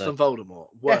worse villain. Than Voldemort.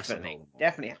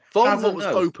 Definitely. Voldemort was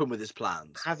open with his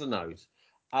plans. Has a nose.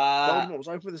 Voldemort was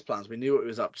open with his plans. We knew what he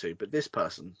was up to, but this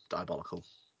person, diabolical.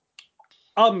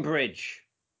 Umbridge.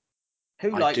 Who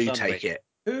likes Umbridge? Take it.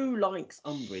 Who likes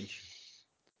Umbridge?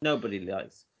 Nobody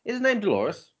likes. Is her name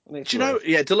Dolores? Do you know?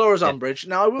 Yeah, Dolores Umbridge.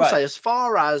 Now, I will say, as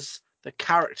far as the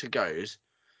character goes,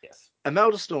 yes,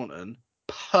 Imelda Staunton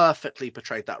perfectly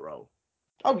portrayed that role.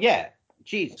 Oh, yeah.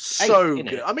 Jeez. So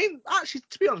good. I mean, actually,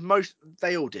 to be honest,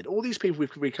 they all did. All these people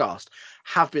we've recast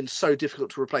have been so difficult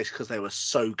to replace because they were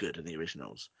so good in the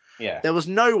originals. Yeah. There was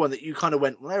no one that you kind of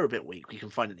went, well, they're a bit weak. We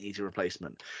can find an easy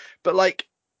replacement. But, like,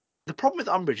 the problem with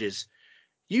Umbridge is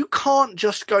you can't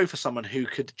just go for someone who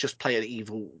could just play an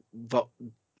evil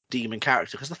demon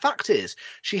character, because the fact is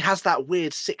she has that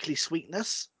weird sickly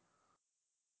sweetness.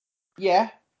 Yeah.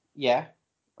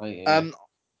 I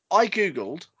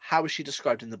googled how is she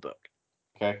described in the book.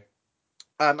 Okay.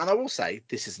 And I will say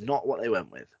this is not what they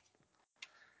went with.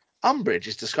 Umbridge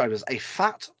is described as a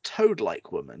fat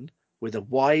toad-like woman with a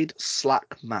wide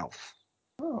slack mouth.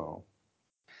 Oh.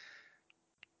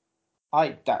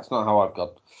 That's not how I've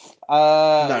gone.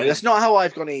 No, that's not how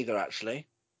I've gone either, actually.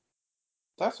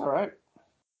 That's all right.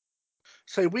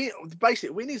 So we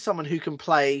need someone who can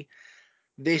play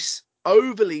this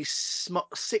overly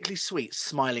sickly sweet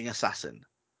smiling assassin.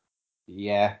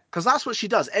 Yeah. Because that's what she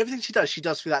does. Everything she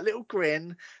does through that little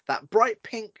grin, that bright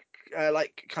pink,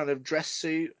 like kind of dress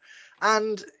suit,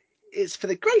 and it's for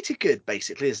the greater good,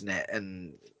 basically, isn't it?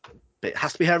 And it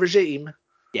has to be her regime.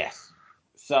 Yes.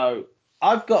 So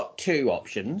I've got two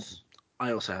options.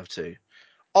 I also have two.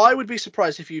 I would be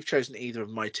surprised if you've chosen either of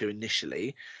my two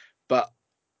initially, but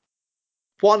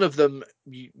one of them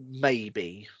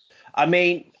maybe. I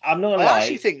mean, I'm not gonna I lie.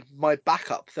 actually think my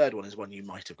backup third one is one you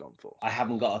might have gone for. I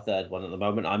haven't got a third one at the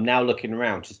moment. I'm now looking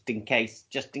around just in case,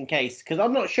 because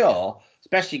I'm not sure,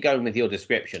 especially going with your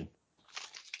description.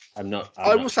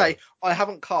 I will say I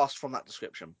haven't cast from that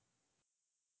description.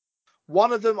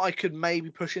 One of them I could maybe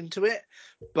push into it,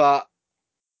 but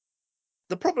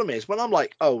the problem is when I'm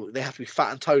like, oh, they have to be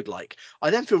fat and toad-like, I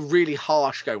then feel really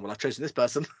harsh going, well, I've chosen this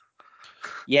person.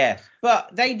 Yes, but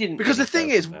they didn't. Because really the thing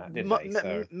is,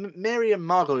 so. Miriam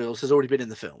Margolyes has already been in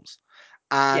the films,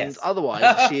 and Yes.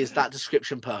 Otherwise she is that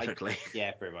description perfectly.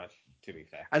 Yeah, pretty much. To be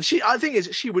fair, and I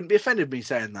think she wouldn't be offended me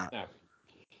saying that.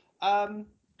 No.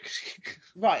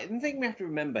 Right, and the thing we have to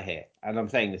remember here, and I'm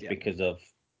saying this because of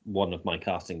one of my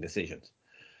casting decisions.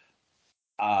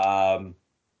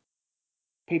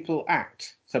 People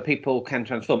act, so people can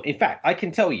transform. In fact, I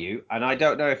can tell you, and I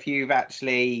don't know if you've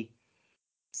actually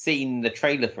seen the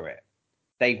trailer for it.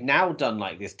 They've now done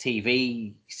like this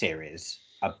TV series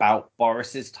about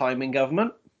Boris's time in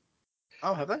government.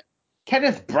 Oh, have they?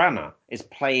 Kenneth Branagh is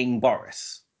playing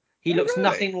Boris. He looks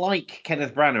nothing like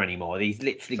Kenneth Branagh anymore. He's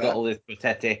literally got all this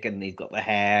prosthetic and he's got the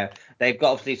hair. They've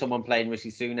got obviously someone playing Rishi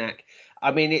Sunak.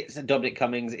 I mean, it's Dominic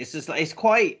Cummings. It's just like, it's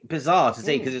quite bizarre to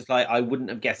see because it's like, I wouldn't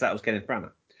have guessed that was Kenneth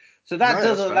Branagh. So that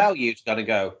does allow you to kind of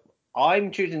go,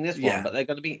 I'm choosing this one, but they're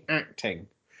going to be acting.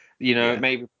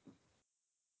 Maybe.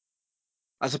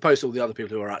 As opposed to all the other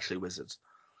people who are actually wizards.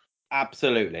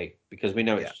 Absolutely, because we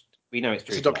know it's true.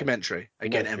 It's a documentary.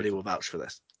 Again, Emily will vouch for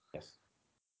this. Yes.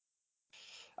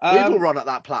 We will run at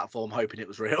that platform hoping it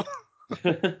was real.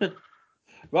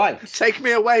 Right. Take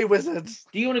me away, wizards.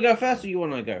 Do you want to go first or you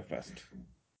want to go first?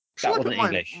 Shall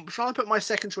I put my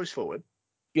second choice forward?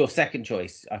 Your second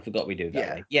choice. I forgot we do it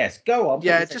that way. Yes, go on.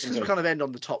 Yeah, just because we kind of end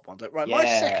on the top one. Right, my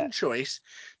second choice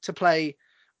to play...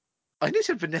 I need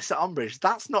to Vanessa Umbridge.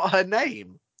 That's not her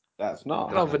name. That's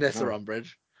not. Not Vanessa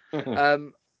Umbridge.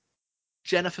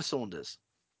 Jennifer Saunders.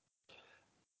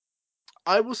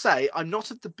 I will say I'm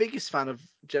not the biggest fan of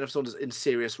Jennifer Saunders in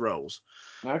serious roles.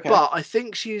 Okay. But I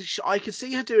think I could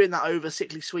see her doing that over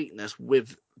sickly sweetness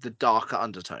with the darker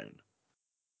undertone.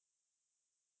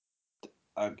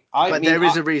 There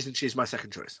is a reason she's my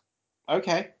second choice.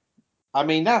 Okay. I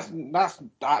mean, that's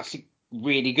actually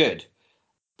really good.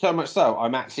 So much so,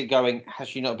 I'm actually going, has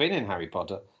she not been in Harry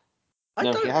Potter? I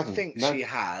don't think she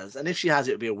has. And if she has,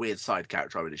 it would be a weird side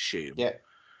character, I would assume. Yeah.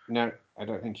 No, I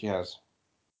don't think she has.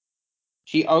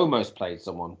 She almost played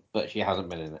someone, but she hasn't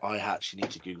been in it. I actually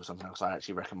need to Google something else. I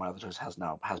actually reckon my other choice has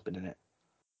been in it.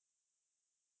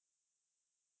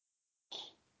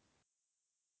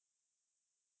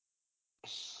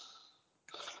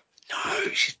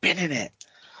 No, she's been in it.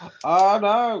 Oh,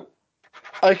 no.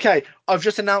 Okay, I've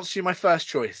just announced to you my first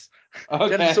choice. Okay.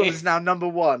 Jennifer Saunders is now number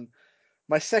one.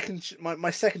 My second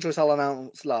choice I'll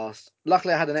announce last.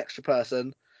 Luckily, I had an extra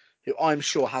person who I'm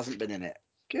sure hasn't been in it.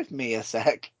 Give me a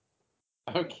sec.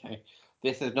 Okay.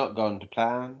 This has not gone to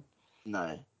plan.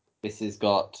 No. This has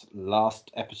got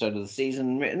last episode of the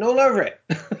season written all over it.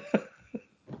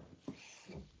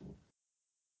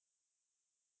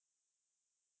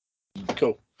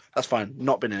 Cool. That's fine.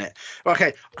 Not been in it.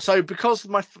 Okay. So because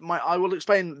I will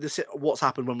explain what's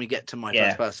happened when we get to my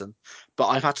first person, but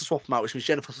I've had to swap them out, which means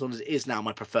Jennifer Saunders is now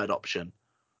my preferred option.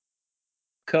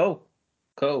 Cool.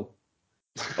 All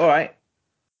right.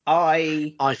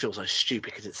 I feel so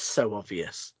stupid because it's so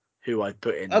obvious who I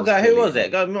put in. Okay, who was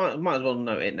it? Might as well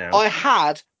note it now. I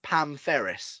had Pam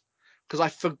Ferris because I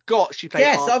forgot she played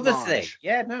Aunt obviously. Marge.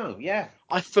 Yeah, no, yeah.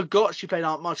 I forgot she played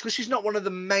Aunt Marge because she's not one of the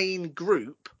main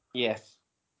group. Yes.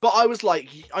 But I was like,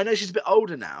 I know she's a bit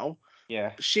older now,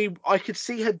 Yeah. I could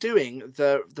see her doing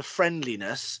the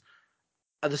friendliness,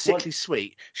 the sickly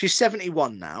sweet. She's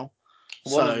 71 now.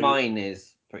 One so of mine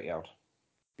is pretty old.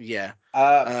 Yeah.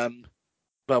 Uh,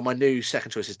 But my new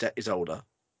second choice is older.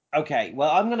 Okay,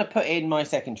 well, I'm going to put in my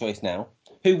second choice now,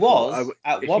 who was,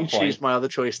 at If one you point... choose my other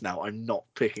choice now, I'm not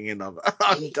picking another.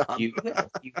 I'm done. You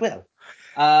will.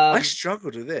 I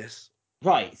struggled with this.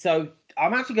 Right, so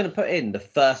I'm actually going to put in the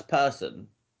first person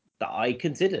that I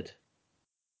considered.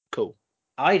 Cool.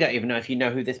 I don't even know if you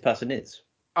know who this person is.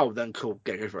 Oh, then cool.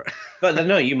 Go for it. But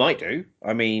no, you might do.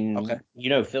 I mean, Okay. you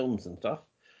know films and stuff.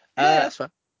 Yeah, that's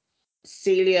fair.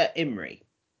 Celia Imrie.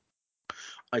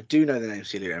 I do know the name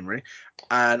Celia Emery,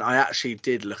 and I actually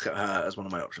did look at her as one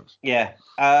of my options. Yeah.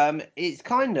 It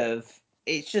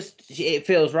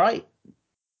feels right.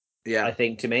 Yeah. I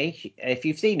think to me, if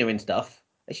you've seen her in stuff,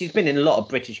 she's been in a lot of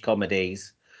British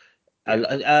comedies.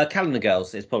 Calendar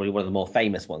Girls is probably one of the more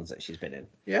famous ones that she's been in.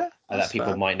 Yeah, That people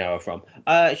fair. might know her from.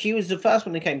 She was the first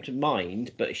one that came to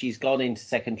mind, but she's gone into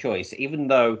second choice, even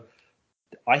though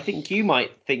I think you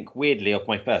might think weirdly of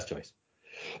my first choice.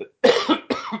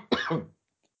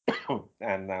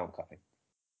 And now I'm coughing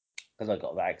because I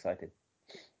got that excited.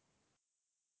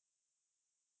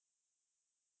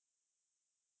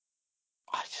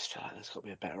 I just feel like there's got to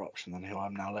be a better option than who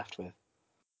I'm now left with.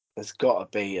 There's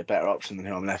got to be a better option than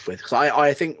who I'm left with. Because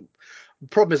I think the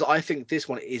problem is I think this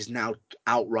one is now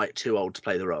outright too old to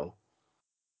play the role.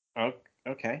 Oh,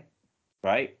 okay.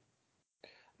 Right.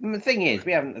 And the thing is,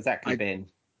 we haven't exactly been...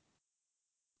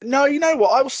 No, you know what?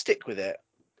 I will stick with it.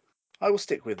 I will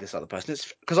stick with this other person.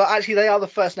 It's because actually they are the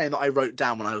first name that I wrote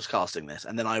down when I was casting this,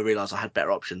 and then I realised I had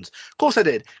better options. Of course I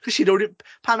did, because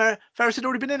Pam Ferris had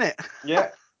already been in it. Yeah.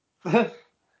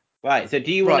 Right. So,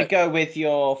 do you want to go with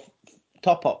your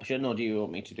top option, or do you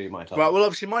want me to do my top? Right. Well,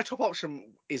 obviously my top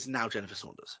option is now Jennifer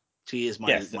Saunders. She is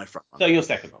my front runner. So your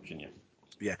second option, yeah.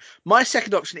 Yeah. My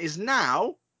second option is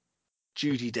now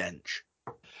Judi Dench.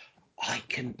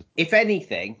 If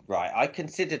anything, right, I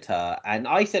considered her, and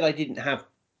I said I didn't have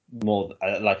more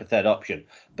like a third option,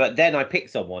 but then I picked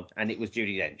someone, and it was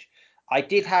Judi Dench. I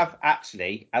did have,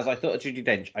 actually, as I thought of Judi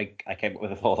Dench, I came up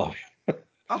with a fourth option.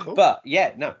 Oh, cool. But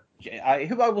yeah, no,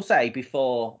 who I will say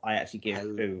before I actually give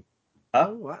who. Huh?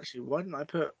 Oh, actually, why didn't I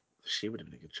put? She would have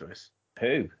been a good choice.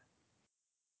 Who?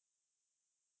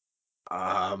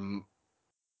 Oh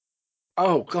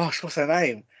gosh, what's her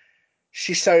name?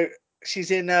 She's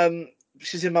in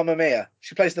Mamma Mia.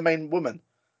 She plays the main woman.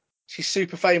 She's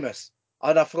super famous.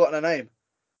 I've forgotten her name.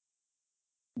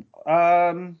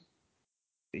 Meryl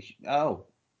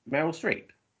Streep.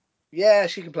 Yeah,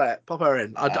 she can play it. Pop her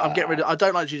in. I'm getting rid of. I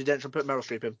don't like Judi Dench. I'm putting Meryl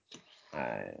Streep in.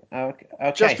 Okay.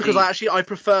 Just because I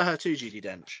prefer her to Judi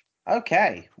Dench.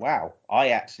 Okay. Wow. I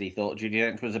actually thought Judi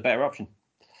Dench was a better option.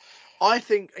 I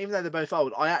think, even though they're both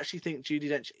old, I actually think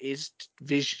Judi Dench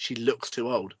she looks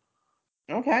too old.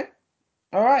 Okay.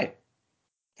 All right.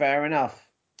 Fair enough.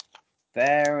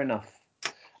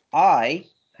 I,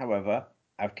 however,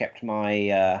 have kept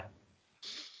my...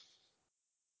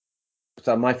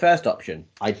 So my first option,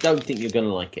 I don't think you're going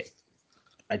to like it.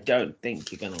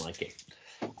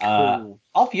 Cool.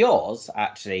 Of yours,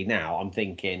 actually, now I'm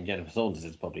thinking Jennifer Saunders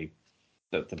is probably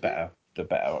the better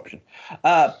option.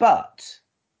 But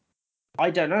I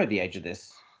don't know the age of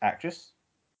this actress.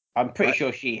 I'm pretty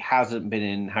sure she hasn't been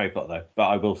in Harry Potter though. But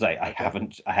I will say I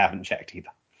haven't checked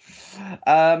either.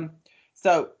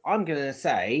 So I'm gonna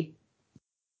say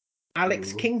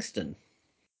Alex Kingston.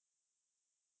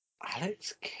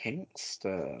 Alex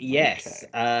Kingston. Yes,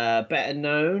 okay. Better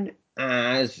known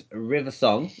as River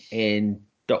Song in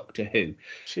Doctor Who.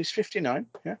 She's 59.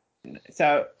 Yeah.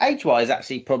 So age-wise,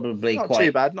 actually, probably Not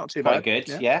too bad. quite good.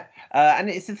 Yeah. And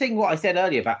it's the thing what I said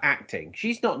earlier about acting.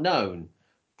 She's not known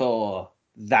for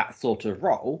that sort of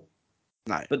role.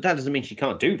 No. But that doesn't mean she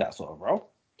can't do that sort of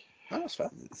role. No, that's fair.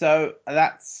 So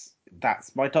that's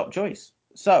my top choice.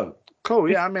 So cool.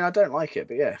 Yeah. I mean, I don't like it,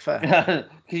 but yeah, fair.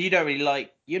 Because you don't really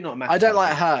like. You're not a massive I don't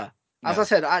like fan of her. As I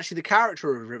said, actually, the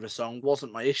character of River Song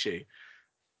wasn't my issue.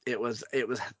 It was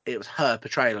her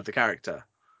portrayal of the character.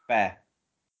 Fair.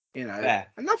 You know, Fair.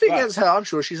 and nothing Right. against her. I'm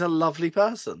sure she's a lovely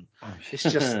person. Oh. It's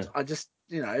just, I just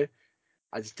didn't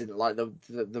like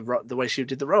the way she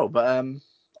did the role. But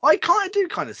I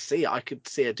kind of see it. I could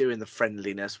see her doing the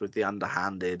friendliness with the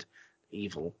underhanded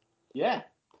evil. Yeah,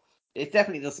 it's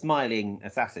definitely the smiling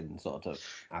assassin sort of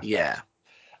aspect. Yeah.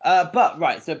 But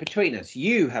right, so between us,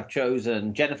 you have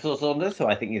chosen Jennifer Saunders, who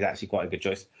I think is actually quite a good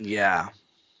choice. Yeah.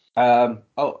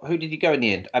 Who did you go in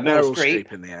the end? Meryl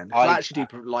Streep in the end. I actually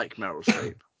do like Meryl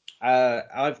Streep.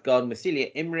 I've gone with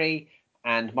Celia Imrie,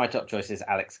 and my top choice is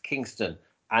Alex Kingston,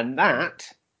 and that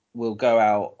will go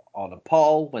out on a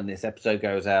poll when this episode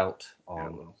goes out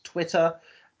on Twitter.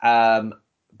 And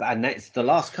it's the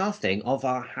last casting of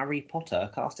our Harry Potter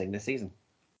casting this season.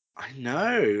 I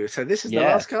know. So this is the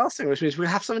last casting, which means we'll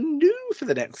have something new for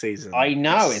the next season. I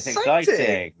know. It's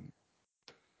exciting.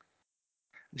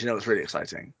 Do you know what's really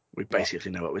exciting? We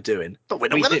basically know what we're doing, but we're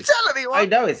not going to tell anyone. I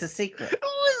know, it's a secret.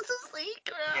 Oh, it's a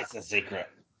secret. It's a secret.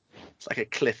 It's like a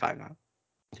cliffhanger.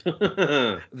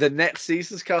 The next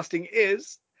season's casting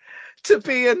is to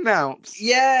be announced.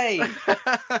 Yay!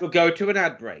 We'll go to an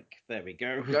ad break. There we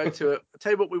go. Go to it.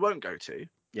 Tell you what we won't go to.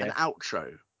 An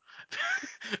outro.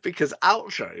 Because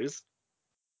outros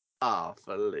are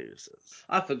for losers.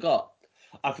 I forgot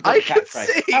the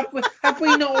catchphrase. Have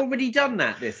we not already done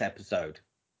that this episode?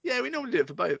 Yeah, we normally do it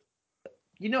for both.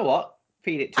 You know what?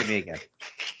 Feed it to me again.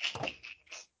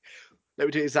 Let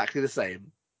me do exactly the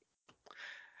same.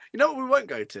 You know what we won't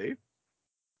go to?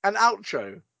 An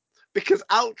outro. Because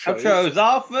outros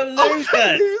are for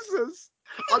losers.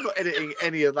 I'm not editing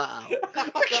any of that out.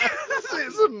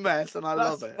 It's a mess and I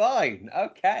love it. That's fine.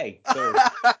 Okay. Cool.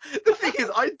 The thing is,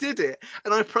 I did it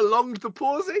and I prolonged the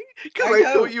pausing because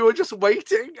I thought you were just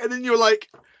waiting and then you were like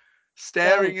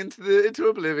staring into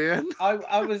oblivion.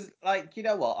 I was like, you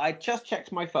know what? I just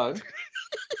checked my phone.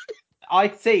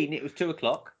 I'd seen it was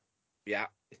 2:00. Yeah.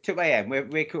 It's 2 a.m. We're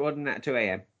recording at 2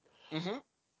 a.m. Mm-hmm.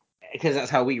 Because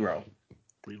that's how we roll.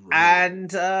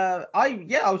 And I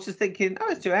was just thinking,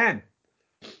 it's 2 a.m.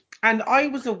 And I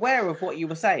was aware of what you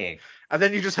were saying. And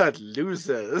then you just heard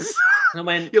losers. And I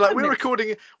went, you're like,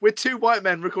 we're two white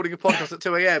men recording a podcast at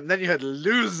 2 a.m. And then you heard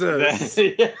losers.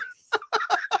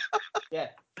 Yeah,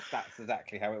 that's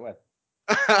exactly how it went.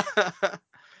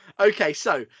 Okay,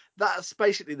 so that's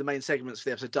basically the main segments for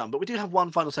the episode done. But we do have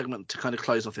one final segment to kind of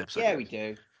close off the episode. Yeah, we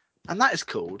do. And that is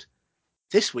called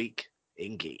This Week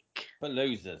in Geek. For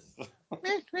losers.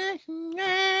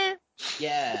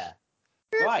 Yeah.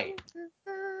 Right.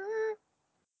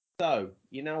 So,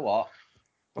 you know what?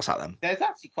 What's that then? There's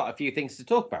actually quite a few things to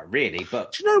talk about, really,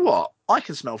 but... Do you know what? I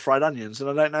can smell fried onions and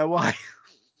I don't know why.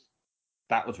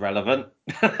 That was relevant.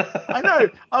 I know.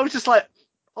 I was just like,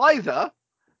 either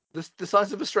the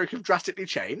size of a stroke have drastically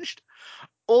changed,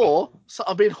 or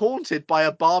I've been haunted by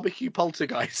a barbecue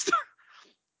poltergeist.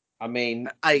 I mean,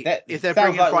 if they're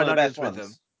bringing fried onions with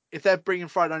them, if they're bringing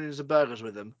fried onions and burgers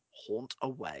with them, haunt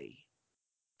away.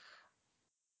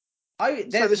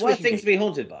 There's worse things to be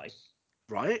haunted by.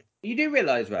 Right? You do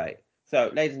realise, right?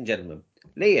 So, ladies and gentlemen,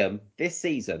 Liam, this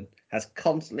season, has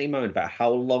constantly moaned about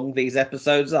how long these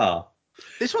episodes are.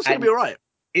 This one's going to be all right.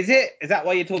 Is it? Is that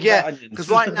why you're talking about onions? Because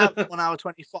right now, 1 hour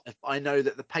 25, I know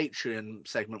that the Patreon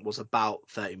segment was about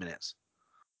 30 minutes.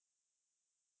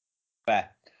 Fair.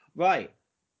 Right.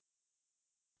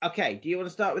 Okay, do you want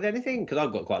to start with anything? Because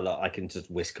I've got quite a lot I can just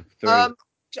whisk through. I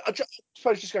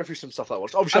suppose just go through some stuff that I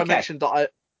watched. Obviously, I mentioned that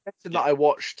I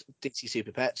watched DC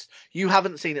Super Pets. You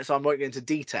haven't seen it, so I won't get into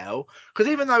detail.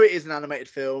 Because even though it is an animated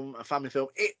film, a family film,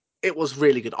 it was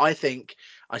really good. I think,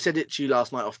 I said it to you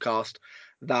last night off cast,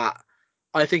 that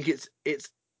I think it's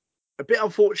a bit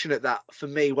unfortunate that, for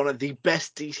me, one of the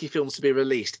best DC films to be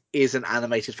released is an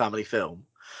animated family film.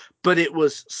 But it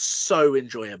was so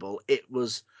enjoyable. It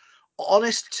was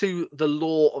honest to the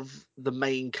lore of the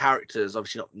main characters,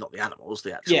 obviously not the animals,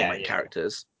 the actual main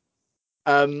characters.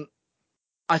 I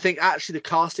think actually the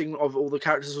casting of all the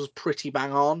characters was pretty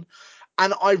bang on,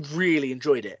 and I really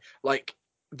enjoyed it. Like,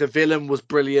 the villain was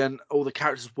brilliant, all the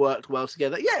characters worked well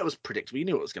together. Yeah, it was predictable. You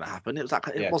knew what was going to happen. It was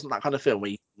it wasn't that kind of film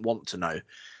where you want to know,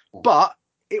 but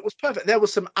it was perfect. There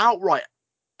was some outright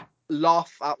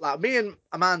laugh out loud. Me and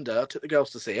Amanda took the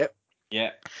girls to see it.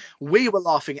 Yeah. We were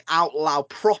laughing out loud,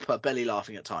 proper belly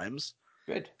laughing at times.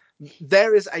 Good.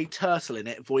 There is a turtle in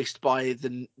it, voiced by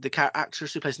the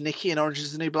actress who plays Nikki in Orange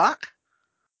is the New Black.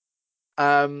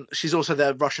 She's also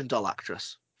the Russian Doll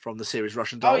actress from the series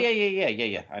Russian Doll. Oh,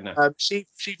 yeah. I know. She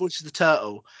voices the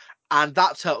turtle, and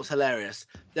that turtle's hilarious.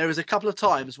 There is a couple of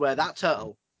times where that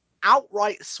turtle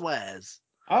outright swears.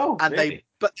 Oh, and really?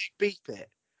 they beep it.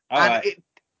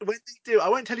 When they do, I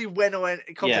won't tell you when or in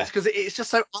context because it's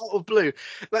just so out of blue.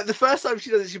 Like, the first time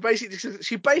she does it,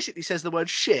 she basically says the word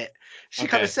shit. She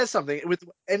kind of says something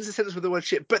ends the sentence with the word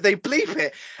shit, but they bleep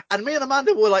it. And me and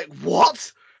Amanda were like,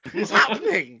 "What is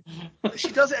happening?"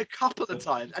 She does it a couple of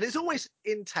times, and it's always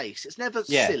in taste. It's never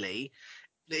silly.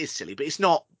 It is silly, but it's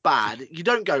not bad. You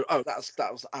don't go, "Oh, that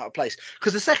was out of place,"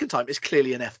 because the second time is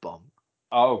clearly an F-bomb.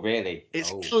 Oh, really?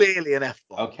 It's clearly an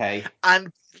F-bomb. Okay.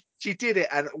 And she did it,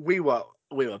 and we were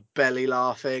belly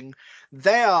laughing.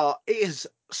 It is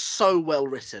so well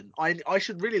written. I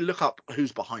should really look up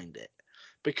who's behind it,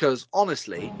 because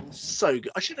honestly, so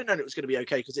good. I should have known it was going to be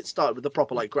okay because it started with the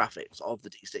proper graphics of the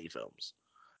DC films.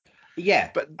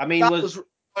 Yeah, But I mean, I was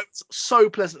so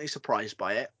pleasantly surprised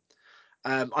by it.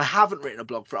 I haven't written a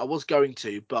blog for it. I was going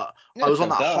to, but I was on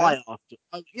that high after.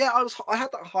 I had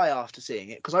that high after seeing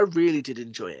it because I really did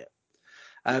enjoy it.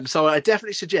 So I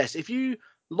definitely suggest, if you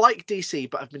like DC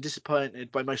but have been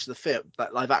disappointed by most of the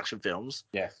live action films,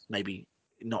 yes, maybe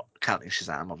not counting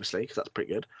Shazam, obviously, because that's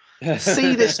pretty good.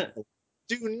 See this film.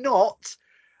 Do not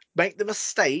make the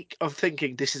mistake of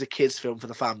thinking this is a kids' film for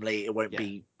the family. It won't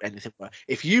be anything worse.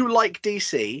 If you like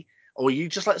DC or you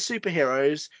just like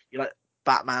superheroes, you like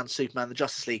Batman, Superman, the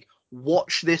Justice League,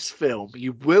 watch this film.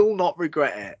 You will not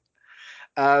regret it.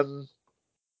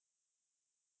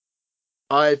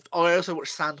 I also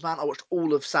watched Sandman. I watched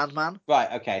all of Sandman.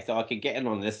 Right, okay, so I can get in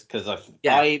on this because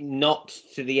I'm not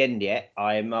to the end yet.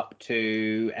 I'm up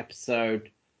to episode.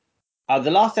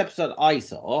 The last episode I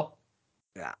saw,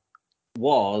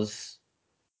 was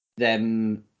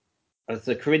them as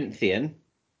the Corinthian.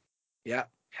 Yeah,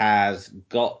 has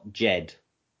got Jed.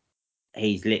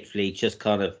 He's literally just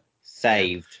kind of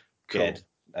saved Jed,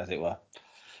 as it were.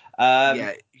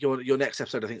 Your next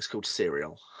episode I think is called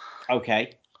Serial.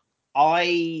 Okay,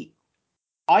 I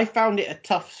found it a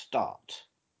tough start.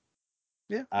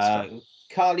 Yeah,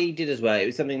 Carly did as well. It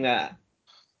was something that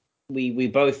we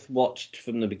both watched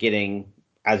from the beginning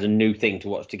as a new thing to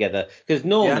watch together. Because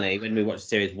normally when we watch a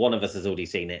series, one of us has already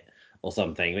seen it or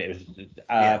something. It was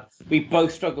we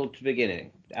both struggled at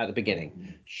the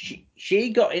beginning. She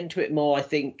got into it more, I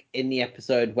think, in the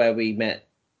episode where we met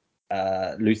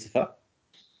Lucifer.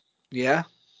 Yeah,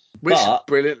 which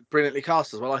is brilliantly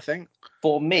cast as well. I think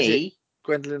for me,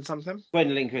 Gwendolyn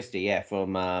Christie,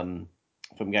 from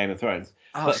Game of Thrones.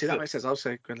 Oh, that makes sense. I'll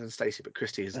say Gwendolyn Stacy, but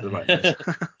Christie is the right name.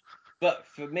 But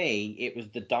for me, it was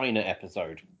the diner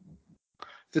episode.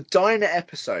 The diner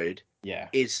episode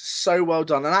is so well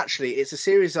done. And actually, it's a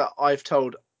series that I've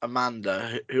told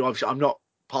Amanda, who obviously I'm not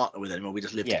partner with anymore. We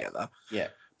just live together. Yeah.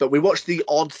 But we watch The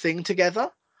Odd Thing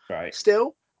together. Right.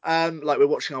 Still. Like we're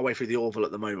watching our way through The Orville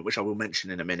at the moment, which I will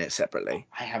mention in a minute separately.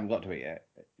 I haven't got to it yet.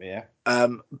 Yeah.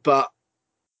 But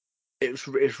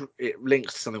it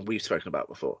links to something we've spoken about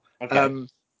before. Okay.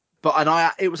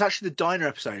 It was actually the diner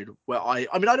episode where I'd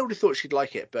already thought she'd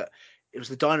like it, but it was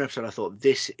the diner episode. I thought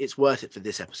it's worth it for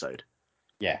this episode.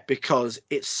 Yeah, because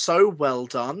it's so well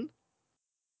done.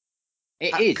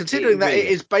 It is, considering that it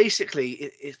is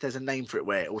basically there's a name for it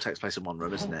where it all takes place in one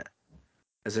room, isn't it?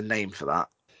 There's a name for that.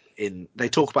 They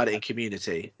talk about it in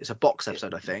Community. It's a box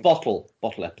episode, I think. Bottle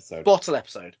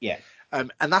episode. Yeah.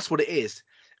 And that's what it is.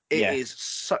 It is.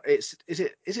 So, is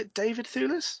it David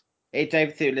Thewlis? It's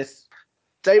David Thewlis.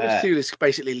 David Thewlis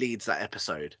basically leads that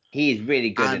episode. He is really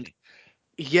good at it.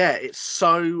 Yeah, it's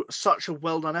such a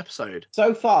well done episode.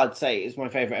 So far, I'd say it's my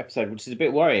favourite episode, which is a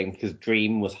bit worrying because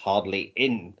Dream was hardly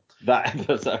in that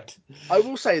episode. I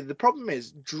will say the problem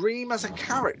is Dream as a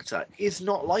character is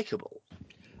not likable.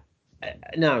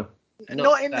 No,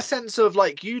 not in the sense of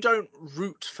like you don't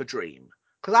root for Dream,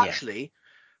 because actually,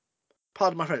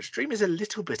 pardon my French, Dream is a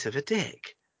little bit of a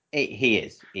dick. He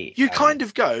is. You kind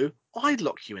of go, I'd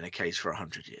lock you in a case for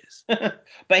 100 years.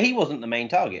 But he wasn't the main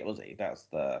target, was he? That's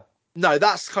the. No,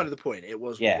 that's kind of the point. It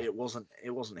was. Yeah. It wasn't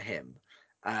him.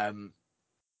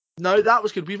 No, that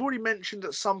was good. We've already mentioned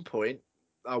at some point.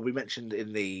 We mentioned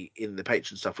in the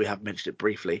Patreon stuff. We have mentioned it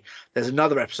briefly. There's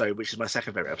another episode, which is my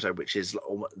second favorite episode, which is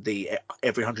the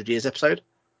every 100 years episode.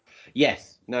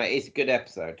 Yes, no, it's a good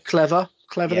episode. Clever.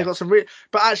 Yeah. They've got some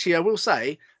but actually, I will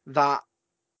say that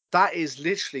is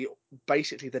literally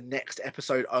basically the next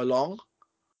episode along.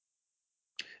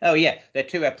 Oh yeah, they're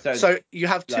 2 episodes. So you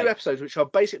have 2 episodes which are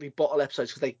basically bottle episodes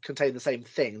because they contain the same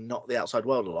thing, not the outside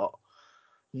world a lot,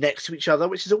 next to each other,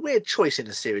 which is a weird choice in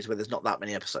a series where there's not that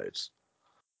many episodes.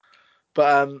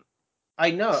 But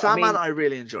I know. Sandman, I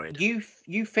really enjoyed. You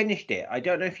finished it. I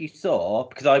don't know if you saw,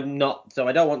 because I'm not. So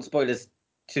I don't want spoilers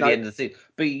to the end of the season.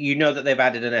 But you know that they've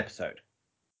added an episode.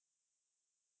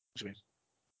 What do you mean?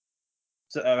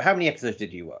 So how many episodes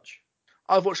did you watch?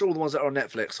 I've watched all the ones that are on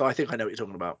Netflix, so I think I know what you're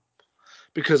talking about.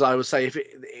 Because I would say if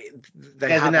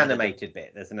there's an animated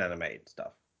bit. There's an animated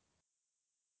stuff.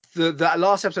 The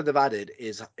last episode they've added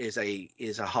is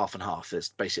a half and half. There's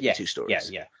basically 2 stories.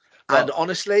 Yeah. Well, and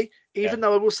honestly, even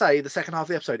though I will say the second half of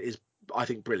the episode is, I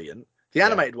think, brilliant, the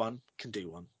animated one can do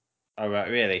one. Oh, right,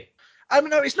 really? I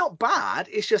mean, no, it's not bad.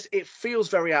 It's just, it feels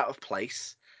very out of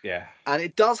place. Yeah. And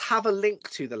it does have a link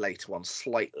to the later one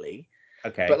slightly.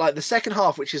 Okay. But like the second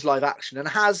half, which is live action, and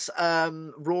has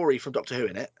Rory from Doctor Who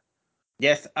in it.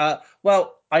 Yes.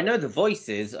 Well, I know the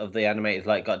voices of the animators,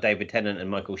 like got David Tennant and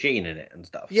Michael Sheen in it and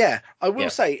stuff. Yeah, I will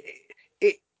say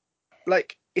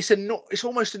it's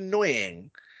almost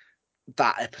annoying,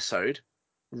 that episode,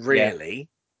 really.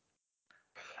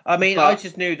 I mean, I But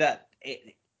just knew that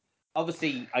it.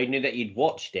 Obviously, I knew that you'd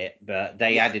watched it, but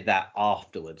they added that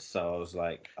afterwards, so I was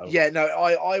like, oh. Yeah, no,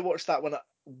 I watched that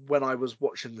when I was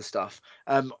watching the stuff.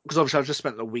 Because obviously I've just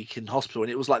spent a week in hospital,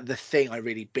 and it was like the thing I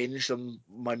really binged on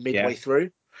my midway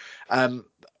through.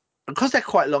 Because they're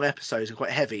quite long episodes and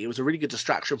quite heavy, it was a really good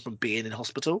distraction from being in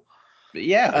hospital. But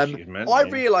yeah, I should imagine, I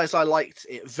realised I liked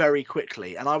it very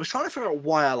quickly, and I was trying to figure out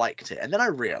why I liked it, and then I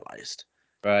realised,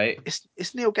 right?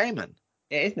 It's Neil Gaiman.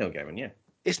 It is Neil Gaiman, yeah.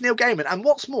 It's Neil Gaiman, and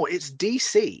what's more, it's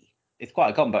DC. It's quite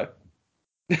a combo.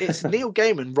 It's Neil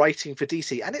Gaiman writing for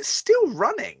DC, and it's still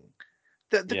running.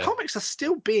 The comics are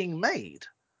still being made.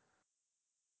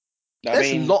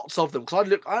 There's lots of them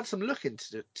because I had some look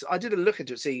into it. I did a look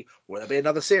into it, see will there be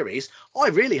another series. I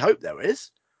really hope there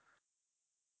is,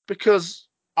 because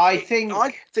I think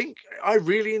I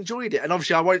really enjoyed it, and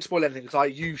obviously I won't spoil anything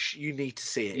because you need to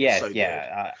see it. Yes, it's so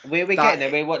yeah. We're getting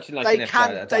there. We're watching like an episode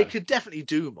at a time. They could definitely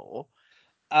do more.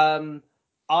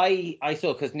 I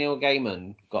saw because Neil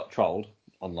Gaiman got trolled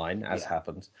online, as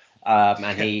happens,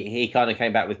 and he kind of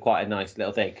came back with quite a nice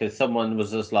little thing because someone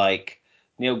was just like,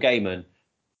 Neil Gaiman,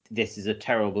 this is a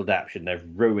terrible adaptation. They've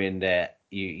ruined it.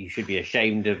 You should be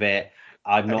ashamed of it.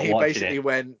 I'm not watching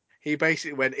it. He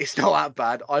basically went, it's not that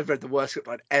bad. I've read the worst script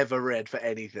I'd ever read for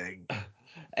anything.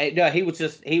 No, he was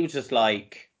just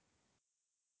like,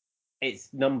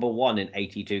 it's number 1 in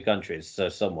 82 countries, so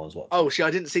someone's watching. Oh,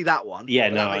 I didn't see that one. Yeah,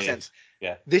 no, that makes sense.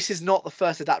 Yeah, this is not the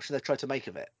first adaptation they've tried to make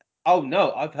of it. Oh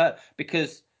no, I've heard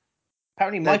because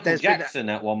apparently Michael Jackson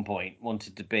at one point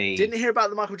wanted to be. Didn't hear about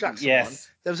the Michael Jackson one.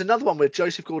 There was another one where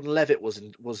Joseph Gordon-Levitt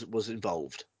was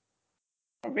involved.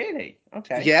 Oh really?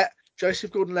 Okay. Yeah,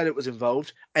 Joseph Gordon-Levitt was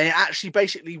involved, and it actually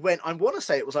basically went. I want to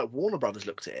say it was like Warner Brothers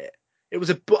looked at it. It was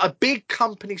a big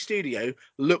company studio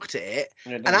looked at it,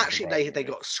 and actually they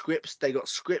got scripts. They got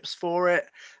scripts for it.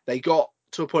 They got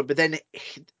to a point, but then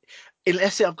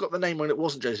unless I've got the name when it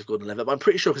wasn't Joseph Gordon-Levitt, but I'm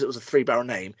pretty sure because it was a 3-barrel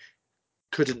name,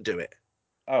 couldn't do it.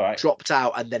 All right. Dropped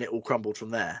out, and then it all crumbled from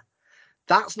there.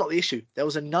 That's not the issue. There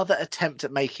was another attempt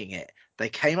at making it. They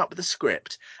came up with a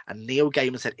script, and Neil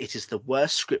Gaiman said it is the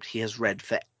worst script he has read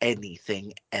for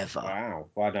anything ever. Wow.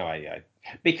 Well, no,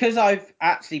 because I've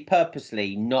actually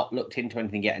purposely not looked into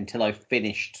anything yet until I've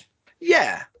finished.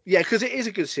 Yeah, because it is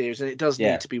a good series, and it does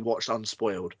need to be watched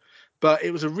unspoiled. But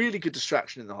it was a really good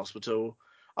distraction in the hospital.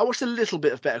 I watched a little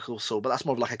bit of Better Call Saul, but that's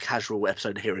more of like a casual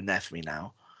episode here and there for me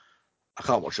now. I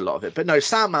can't watch a lot of it. But no,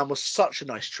 Sandman was such a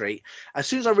nice treat. As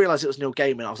soon as I realised it was Neil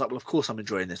Gaiman, I was like, well, of course I'm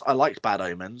enjoying this. I liked Bad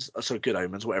Omens. Sorry, Good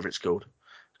Omens, whatever it's called.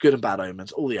 Good and Bad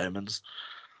Omens, all the omens.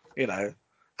 You know.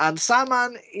 And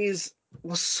Sandman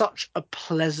was such a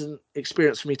pleasant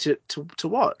experience for me to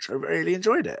watch. I really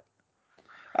enjoyed it.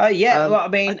 Well, I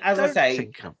mean, as I say,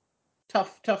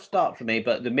 tough start for me,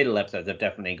 but the middle episodes have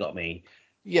definitely got me.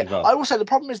 Yeah, involved. I will say the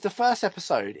problem is the first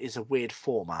episode is a weird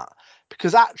format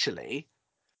because actually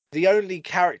the only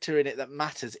character in it that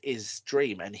matters is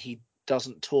Dream, and he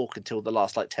doesn't talk until the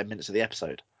last 10 minutes of the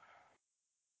episode,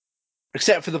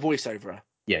 except for the voiceover.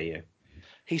 Yeah.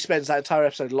 He spends that entire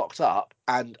episode locked up,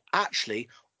 and actually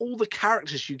all the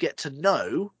characters you get to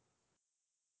know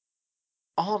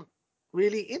aren't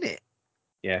really in it.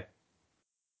 Yeah.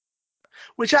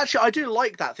 Which actually I do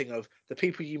like that thing of the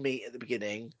people you meet at the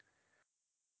beginning.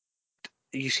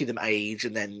 You see them age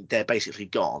and then they're basically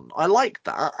gone. I like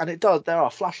that, and it does. There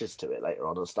are flashes to it later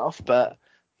on and stuff, but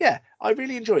yeah, I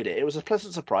really enjoyed it. It was a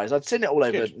pleasant surprise. I'd seen it all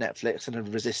over Netflix and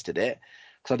had resisted it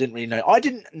because I didn't really know. I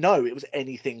didn't know it was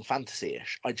anything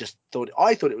fantasy-ish. I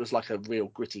thought it was like a real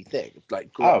gritty thing,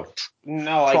 like crime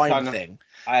thing.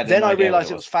 Then I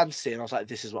realised it was fantasy, and I was like,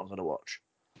 "This is what I'm going to watch."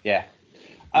 Yeah.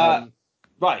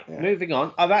 Right. Yeah. Moving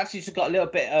on. I've actually just got a little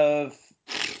bit of.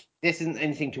 This isn't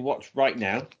anything to watch right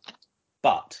now.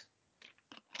 But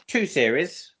 2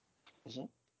 series,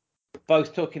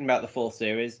 both talking about the 4th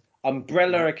series.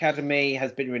 Umbrella Academy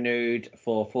has been renewed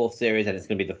for 4th series, and it's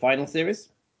going to be the final series.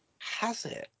 Has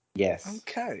it? Yes.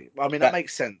 Okay. I mean, that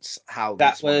makes sense. How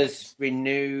that was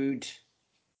renewed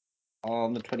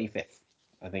on the 25th,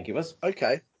 I think it was.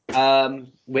 Okay.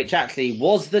 Which actually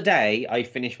was the day I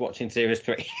finished watching series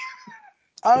 3.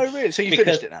 Oh, really? So you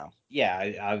finished it now?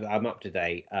 Yeah, I'm up to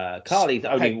date. Carly's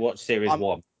only watched series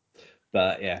 1.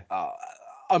 But yeah,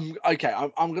 I'm okay.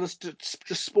 I'm gonna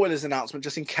just spoilers announcement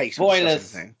just in case.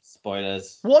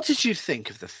 Spoilers. What did you think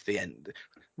of the end?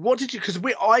 What did you? Because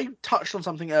I touched on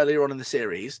something earlier on in the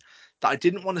series that I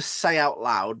didn't want to say out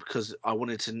loud because I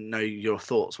wanted to know your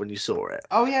thoughts when you saw it.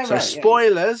 Oh yeah, so right.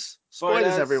 Spoilers,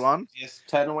 everyone. Yes,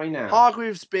 turn away now.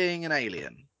 Hargreaves being an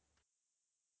alien.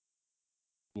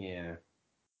 Yeah.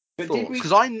 But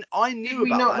because I knew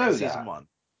about that in season 1.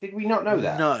 Did we not know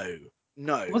that?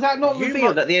 No. Was that not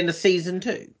revealed at the end of season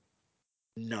 2?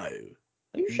 No.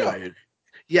 Are you sure? No.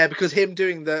 Yeah, because him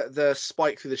doing the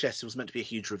spike through the chest was meant to be a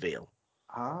huge reveal.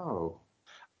 Oh.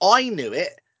 I knew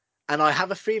it, and I have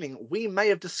a feeling we may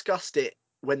have discussed it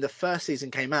when the first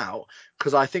season came out,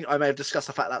 because I think I may have discussed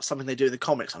the fact that's something they do in the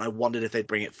comics, and I wondered if they'd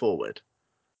bring it forward.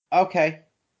 Okay.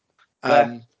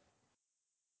 I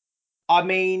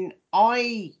mean,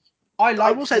 I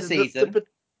liked the season.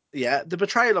 The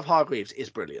betrayal of Hargreaves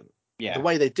is brilliant. Yeah. The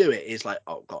way they do it is like,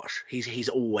 oh gosh, he's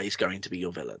always going to be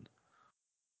your villain.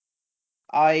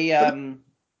 I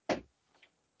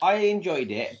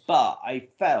enjoyed it, but I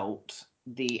felt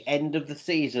the end of the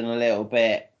season a little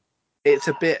bit. It's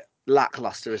a bit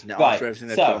lackluster, isn't it? Right, After everything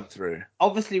they've gone through.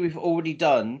 Obviously, we've already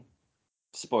done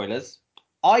spoilers.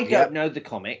 I don't know the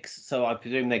comics, so I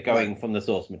presume they're going from the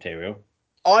source material.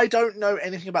 I don't know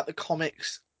anything about the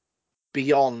comics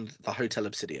beyond the Hotel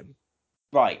Obsidian.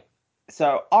 Right.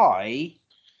 So I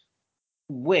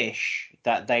wish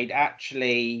that they'd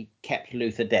actually kept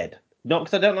Luther dead. Not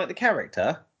because I don't like the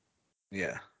character.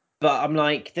 Yeah. But I'm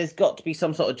like, there's got to be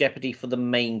some sort of jeopardy for the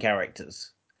main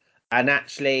characters. And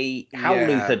actually, how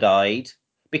Luther died.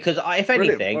 Because if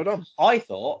anything, I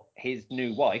thought his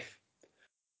new wife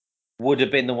would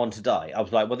have been the one to die. I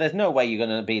was like, well, there's no way you're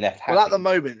going to be left happy. Well, at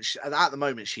the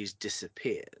moment, she's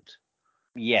disappeared.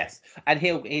 Yes, and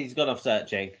he's gone off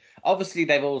searching. Obviously,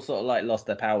 they've all sort of like lost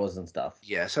their powers and stuff.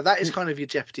 Yeah, so that is kind of your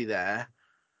jeopardy there.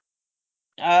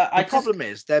 The problem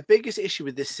is their biggest issue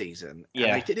with this season, and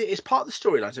they did it. It's part of the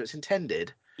storyline, so it's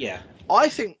intended. Yeah, I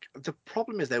think the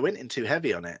problem is they went in too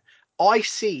heavy on it. I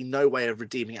see no way of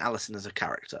redeeming Alison as a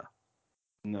character.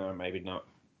 No, maybe not.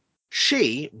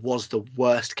 She was the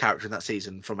worst character in that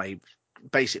season from a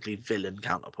basically villain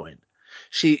counterpoint.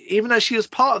 Even though she was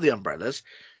part of the Umbrellas,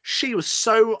 she was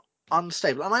so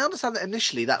unstable. And I understand that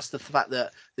initially that's the fact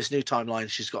that this new timeline,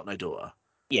 she's got no daughter.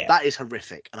 Yeah. That is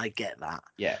horrific, and I get that.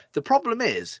 Yeah. The problem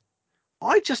is,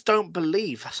 I just don't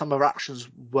believe some of her actions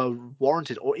were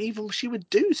warranted, or even she would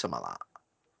do some of that.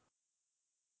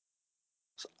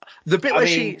 The bit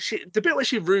where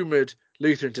she rumored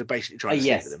Luther into basically trying to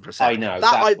sleep with him for a second. I know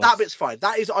that bit's fine.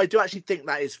 I do actually think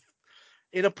that is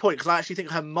in a point, because I actually think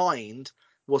her mind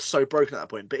was so broken at that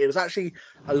point. But it was actually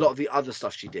a lot of the other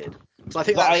stuff she did. So I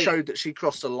think that showed that she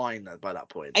crossed a line by that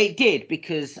point. It did,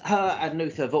 because her and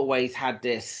Luther have always had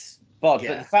this bond.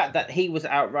 But the fact that he was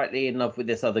outrightly in love with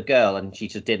this other girl and she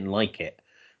just didn't like it,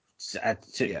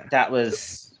 that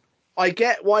was... I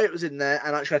get why it was in there,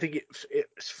 and actually I think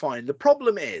it's fine. The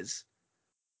problem is,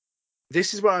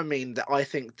 this is where I mean that I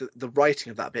think that the writing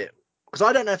of that bit, because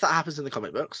I don't know if that happens in the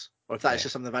comic books, or if that is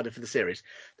just something they've added for the series.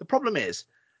 The problem is,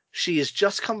 she has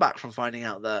just come back from finding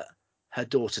out that her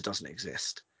daughter doesn't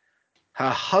exist. Her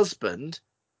husband,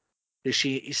 who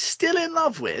she is still in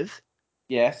love with,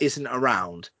 isn't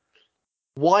around.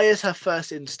 Why is her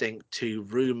first instinct to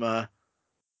rumour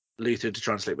Luther to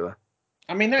try and sleep with her?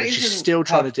 I mean, that she's still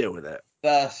trying to deal with it.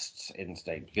 First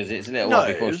instinct, because it's a little while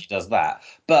before she does that.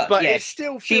 But yeah, it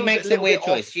still she makes some weird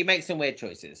choices. She makes some weird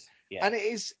choices. Yeah. And it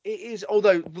is.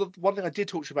 Although one thing I did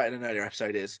talk to you about in an earlier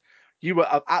episode is you were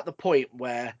at the point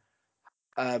where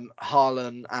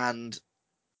Harlan and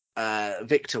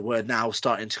Victor were now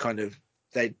starting to kind of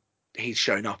he's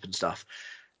shown up and stuff,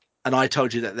 and I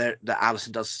told you that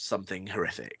Alison does something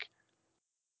horrific,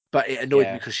 but it annoyed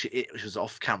me because it was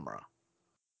off camera.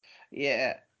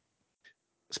 Yeah.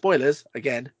 Spoilers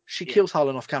again. She kills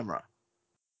Harlan off camera,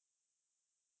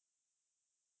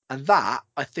 and that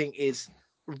I think is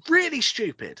really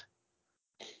stupid.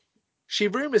 She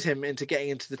rumors him into getting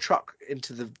into the truck,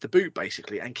 into the boot,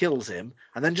 basically, and kills him,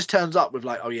 and then just turns up with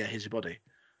like, oh yeah, here's your body.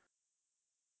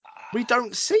 We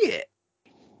don't see it.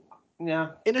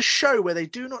 Yeah. In a show where they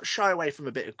do not shy away from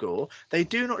a bit of gore, they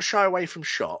do not shy away from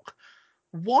shock,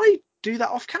 why do that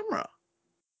off camera?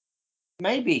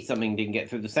 Maybe something didn't get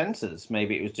through the censors.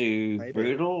 Maybe it was too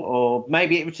brutal, or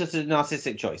maybe it was just a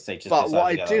narcissistic choice. But what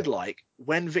I did like,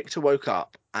 when Victor woke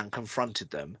up and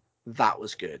confronted them, that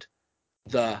was good.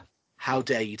 How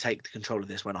dare you take the control of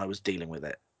this when I was dealing with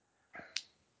it?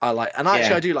 I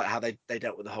do like how they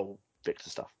dealt with the whole Victor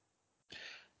stuff.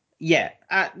 Yeah,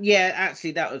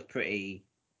 actually, that was pretty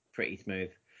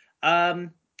smooth.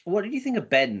 What did you think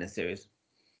of Ben in the series?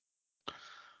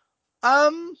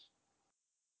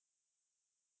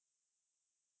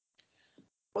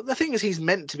 Well, the thing is, he's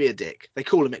meant to be a dick. They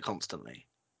call him it constantly.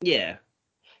 Yeah,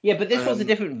 but this was a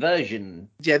different version.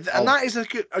 Yeah, and that is a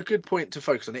good point to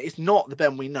focus on. It's not the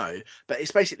Ben we know, but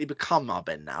it's basically become our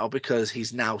Ben now because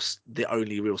he's now the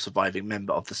only real surviving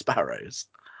member of the Sparrows.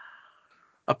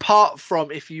 Apart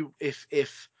from if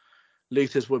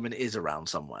Luther's woman is around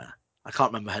somewhere. I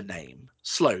can't remember her name.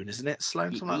 Sloane, isn't it?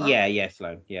 Sloane, something like that. Yeah,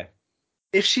 Sloane. Yeah.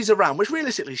 If she's around, which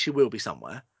realistically she will be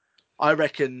somewhere, I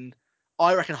reckon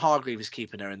Hargreave is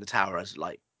keeping her in the tower as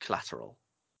like collateral.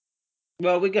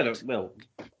 Well, we're gonna. Well,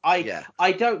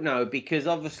 I don't know because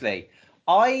obviously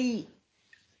I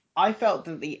felt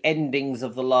that the endings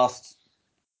of the last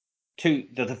two,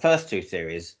 the first two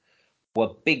series, were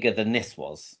bigger than this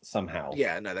was somehow.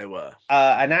 Yeah, no, they were.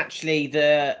 And actually,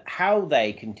 how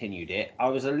they continued it, I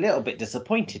was a little bit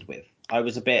disappointed with. I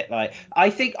was a bit like, I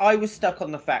think I was stuck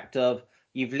on the fact of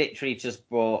you've literally just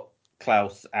brought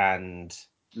Klaus and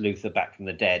Luther back from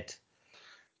the dead,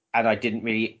 and I didn't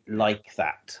really like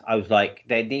that. I was like,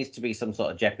 there needs to be some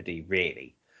sort of jeopardy,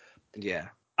 really. Yeah.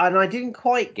 And I didn't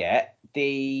quite get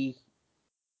the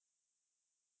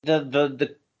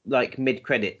like mid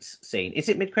credits scene. Is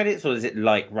it mid credits or is it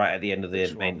like right at the end of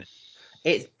the main?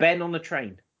 It's Ben on a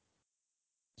train.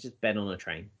 It's just Ben on a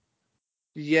train.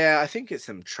 Yeah, I think it's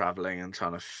them traveling and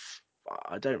trying to.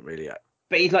 I don't really.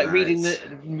 But he's like reading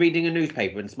a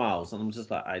newspaper and smiles, and I'm just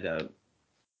like, I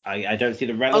don't see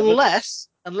the relevance.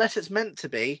 Unless it's meant to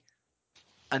be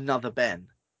another Ben.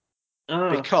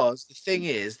 Because the thing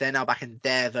is, they're now back in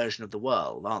their version of the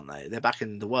world, aren't they? They're back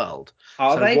in the world.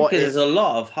 Are they? Because there's a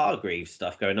lot of Hargreave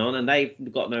stuff going on, and they've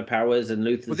got no powers, and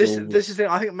Luther's this is the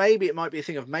thing. I think maybe it might be a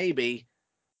thing of maybe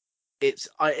it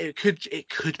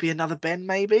could be another Ben,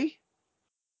 maybe.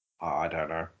 Oh, I don't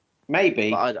know.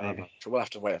 Maybe. But I'm not sure. We'll have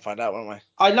to wait and find out, won't we?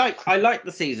 I like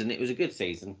the season. It was a good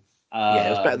season. Yeah, it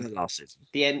was better than the last season.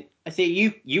 The end. I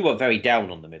see you were very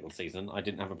down on the middle season. I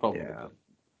didn't have a problem with it.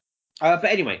 But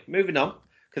anyway, moving on,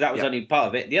 because that was only part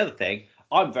of it. The other thing,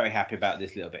 I'm very happy about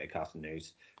this little bit of casting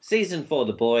news. Season 4,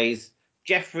 The Boys.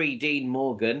 Jeffrey Dean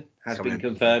Morgan has been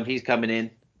confirmed. He's coming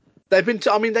in. They've been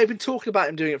talking about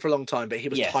him doing it for a long time, but he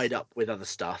was tied up with other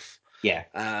stuff. Yeah.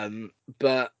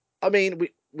 But I mean,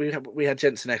 we had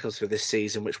Jensen Ackles for this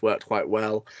season, which worked quite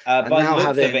well. By the looks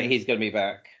of it, he's going to be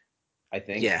back, I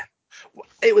think. Yeah.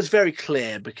 It was very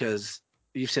clear because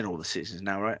you've seen all the seasons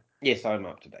now, right? Yes, I'm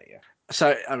up to date, yeah.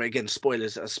 So, I mean, again,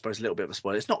 spoilers, I suppose a little bit of a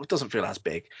spoiler. It doesn't feel as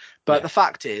big. But the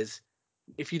fact is,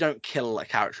 if you don't kill a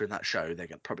character in that show, they're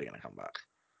probably going to come back.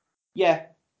 Yeah,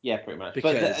 pretty much.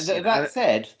 Because, but that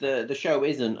said, the show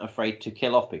isn't afraid to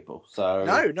kill off people. So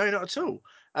No, not at all.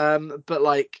 But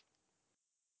like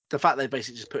the fact they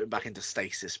basically just put him back into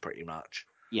stasis, pretty much.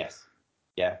 Yes.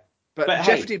 Yeah. But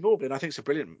Jeff D. Morgan, I think, is a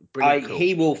brilliant. Cool. I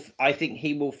think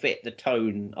he will fit the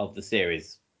tone of the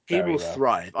series. He will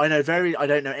thrive. I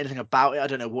don't know anything about it. I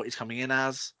don't know what he's coming in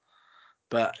as,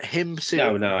 but him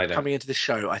coming into the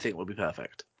show, I think, will be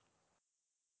perfect.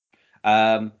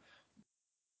 Okay,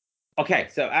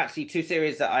 so actually, two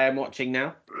series that I am watching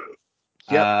now.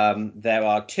 Yep. There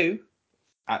are two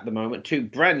at the moment, two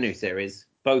brand new series.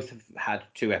 Both have had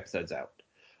 2 episodes out.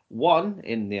 One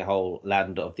in the whole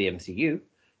land of the MCU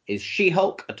is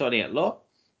She-Hulk: Attorney at Law.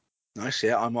 Nice,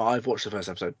 yeah. I've watched the first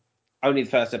episode. Only the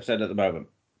first episode at the moment.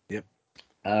 Yep.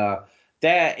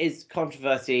 There is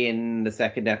controversy in the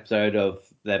second episode of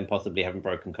them possibly having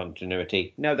broken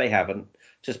continuity. No, they haven't.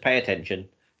 Just pay attention.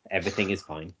 Everything is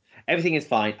fine. Everything is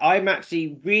fine. I'm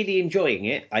actually really enjoying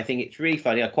it. I think it's really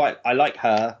funny. I like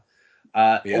her.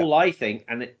 All I think,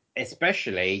 and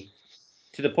especially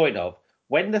to the point of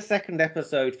when the second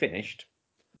episode finished,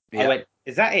 I went,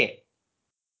 "Is that it?"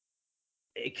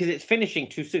 Because it's finishing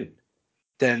too soon.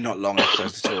 They're not long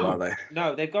episodes at all, are they?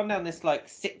 No, they've gone down this like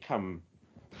sitcom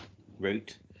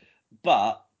route,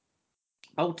 but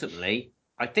ultimately,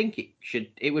 I think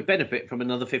it would benefit from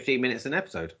another 15 minutes an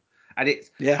episode. And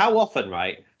it's how often,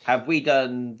 right, have we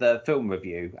done the film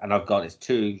review and I've gone, it's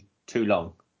too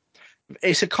long.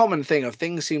 It's a common thing of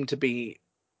things seem to be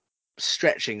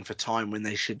stretching for time when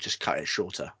they should just cut it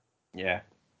shorter. Yeah.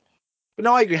 But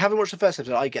no, I agree. Having watched the first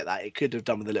episode, I get that. It could have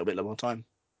done with a little bit more time.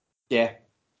 Yeah.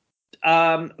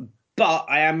 But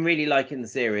I am really liking the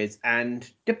series, and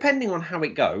depending on how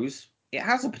it goes, it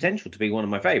has the potential to be one of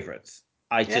my favourites.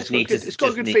 It's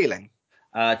got a good feeling.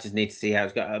 Just need to see how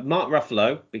it's going. Mark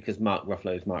Ruffalo, because Mark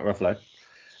Ruffalo is Mark Ruffalo,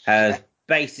 has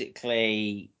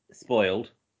basically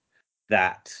spoiled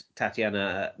that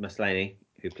Tatiana Maslany,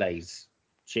 who plays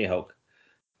She-Hulk,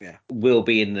 will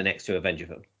be in the next 2 Avenger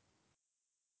films.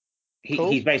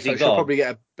 He's basically she'll probably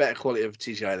get a better quality of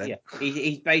CGI then. Yeah,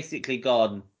 he's basically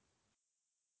gone.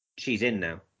 She's in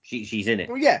now. She's in it.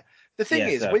 Well, yeah. The thing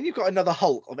is, when you've got another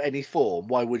Hulk of any form,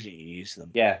 why wouldn't you use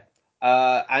them? Yeah.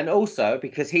 And also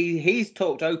because he's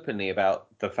talked openly about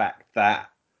the fact that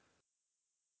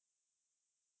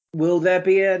will there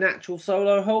be an actual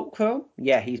solo Hulk film?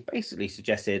 Yeah, he's basically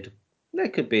suggested there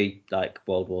could be like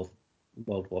World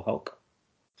War Hulk.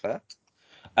 Fair.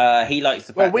 He likes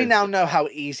the Well, fact we that. now know how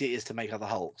easy it is to make other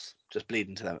Hulks. Just bleed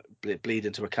into them, bleed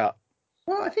into a cut.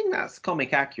 Well, I think that's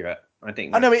comic accurate. I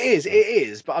think I know it that's.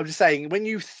 is, but I'm just saying when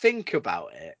you think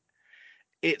about it,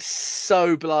 it's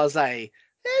so blasé.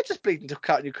 Yeah, just bleed into a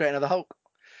cut and you create another Hulk.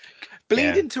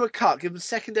 Bleed Yeah. into a cut, give them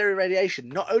secondary radiation.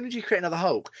 Not only do you create another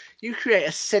Hulk, you create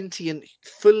a sentient,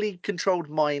 fully controlled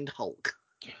mind Hulk.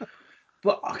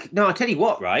 But no, I tell you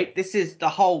what, right? This is the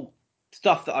whole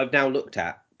stuff that I've now looked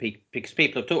at because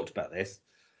people have talked about this.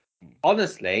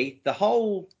 Honestly, the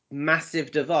whole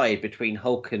massive divide between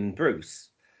Hulk and Bruce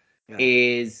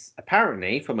is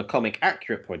apparently, from a comic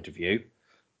accurate point of view,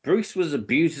 Bruce was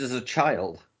abused as a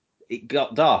child. It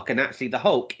got dark, and actually, the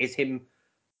Hulk is him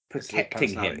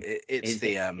protecting him. It's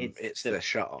the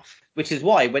shut off. Which is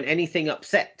why when anything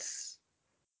upsets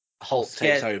Hulk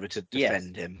takes over to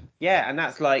defend him. Yeah, and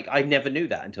that's like I never knew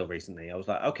that until recently. I was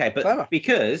like, okay, but Clever.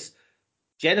 because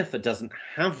Jennifer doesn't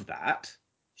have that,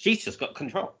 she's just got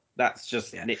control. That's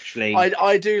just literally.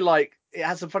 I do like it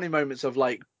has some funny moments of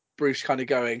like Bruce kind of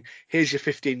going, "Here's your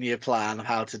 15-year plan of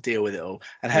how to deal with it all,"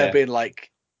 and her being like,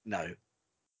 "No,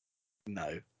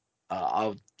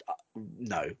 I'll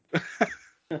no."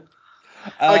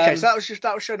 Okay, so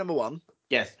that was show number 1.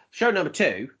 Yes, show number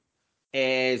 2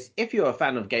 is if you're a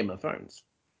fan of Game of Thrones.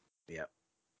 Yeah.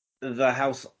 The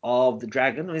House of the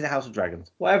Dragon, or is it House of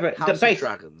Dragons? Whatever. House of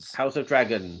Dragons. House of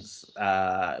Dragons.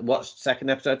 Watched the second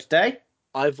episode today.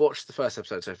 I've watched the first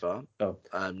episode so far. Oh.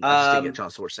 I just didn't get a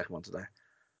chance to watch the second one today.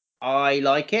 I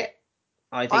like it.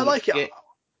 I like it.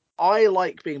 I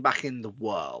like being back in the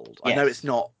world. Yes. I know it's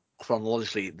not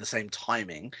chronologically the same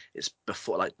timing. It's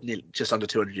before, like just under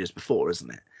 200 years before, isn't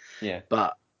it? Yeah.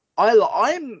 But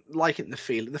I'm liking the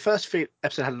feel. The first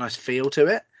episode had a nice feel to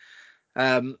it.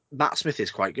 Matt Smith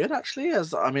is quite good, actually.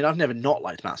 I've never not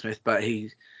liked Matt Smith, but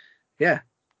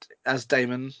as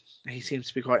Damon, he seems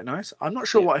to be quite nice. I'm not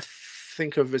sure what I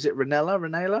think of. Is it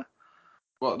Ranella?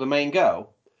 What, the main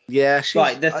girl? Yeah,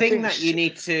 right. The thing that you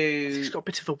need to. She's got a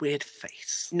bit of a weird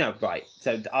face. No, right.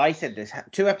 So I said this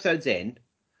 2 episodes in,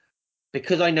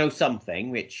 because I know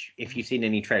something, which if you've seen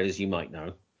any trailers, you might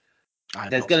know.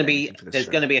 There's going to be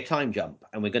a time jump,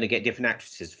 and we're going to get different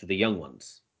actresses for the young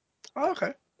ones. Oh,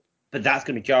 okay. But that's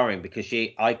going to be jarring because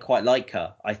I quite like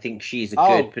her. I think she's a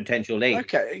good potential lead.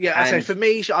 Okay, yeah. I say for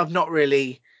me, I've not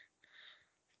really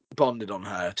bonded on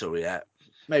her at all yet.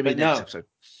 Maybe next episode.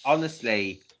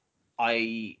 Honestly,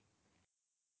 I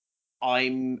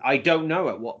don't know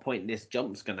at what point this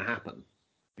jump's going to happen.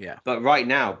 Yeah. But right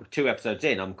now, 2 episodes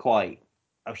in, I'm quite.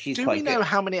 Oh, she's Do quite we know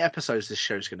how many episodes this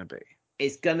show's going to be?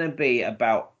 It's going to be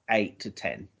about 8 to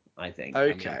 10. I think.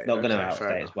 Okay. Not going to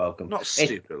outstay its welcome. Not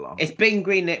stupid long. It's been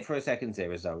greenlit for a second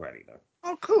series already, though.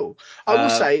 Oh, cool. I will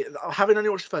say, having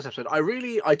only watched the first episode,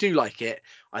 I do like it.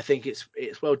 I think it's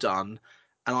well done,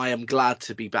 and I am glad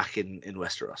to be back in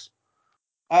Westeros.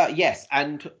 Yes,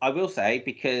 and I will say,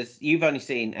 because you've only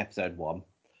seen episode 1,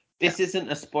 this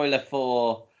isn't a spoiler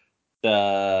for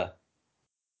the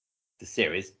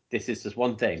series. This is just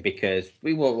one thing, because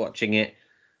we were watching it.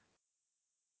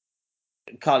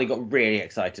 Carly got really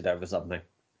excited over something.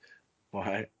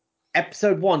 Right.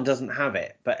 Episode 1 doesn't have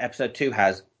it, but episode 2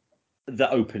 has the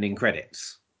opening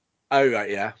credits. Oh, right,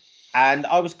 yeah. And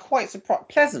I was quite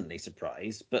pleasantly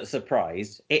surprised, but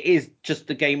surprised. It is just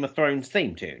the Game of Thrones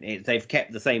theme tune. They've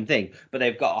kept the same thing, but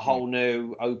they've got a whole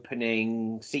new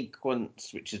opening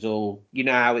sequence, which is all, you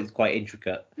know how it's quite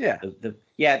intricate. Yeah.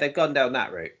 They've gone down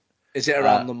that route. Is it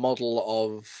around the model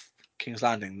of King's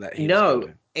Landing that he was No,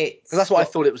 building? it's... Because that's what I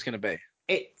thought it was going to be.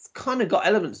 It's kind of got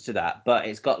elements to that, but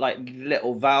it's got like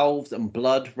little valves and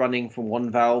blood running from one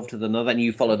valve to another, and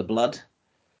you follow the blood.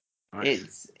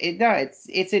 Nice.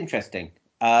 It's interesting.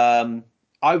 I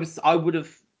would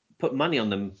have put money on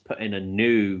them putting a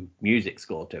new music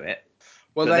score to it.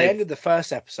 Well, they ended the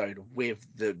first episode with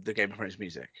the Game of Thrones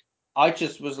music. I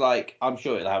just was like, I'm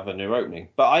sure it'll have a new opening,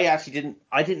 but I actually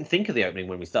didn't think of the opening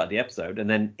when we started the episode, and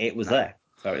then it was there.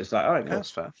 So it's like, all right, cool.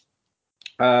 That's fair.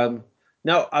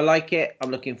 No, I like it.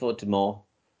 I'm looking forward to more.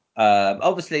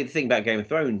 Obviously, the thing about Game of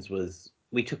Thrones was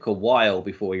we took a while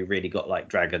before we really got like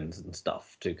dragons and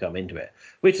stuff to come into it.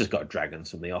 We've just got dragons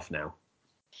from the off now.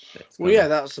 That's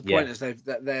the point. Is they're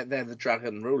the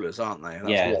dragon rulers, aren't they?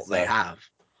 That's what they have.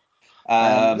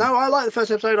 No, I like the first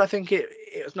episode. I think it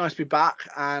was nice to be back,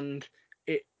 and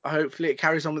hopefully it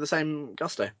carries on with the same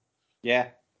gusto. Yeah,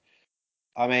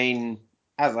 I mean,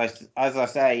 as I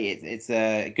say, it's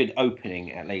a good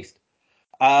opening at least.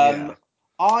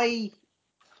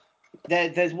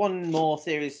 There's one more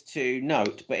series to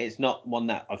note, but it's not one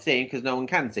that I've seen because no one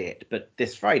can see it. But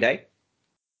this Friday,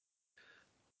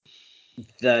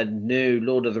 the new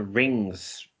Lord of the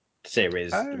Rings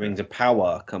series, Oh. Rings of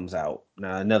Power, comes out.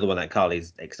 Now, another one that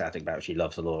Carly's ecstatic about. She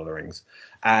loves The Lord of the Rings.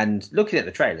 And looking at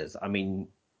the trailers, I mean,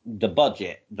 the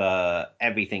budget,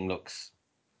 everything looks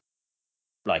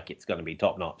like it's going to be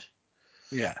top notch.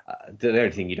 Yeah. The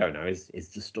only thing you don't know is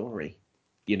the story.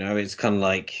 You know, it's kind of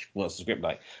like, what's the script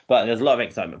like? But there's a lot of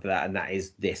excitement for that, and that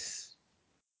is this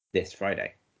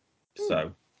Friday.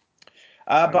 So,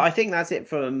 but I think that's it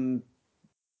from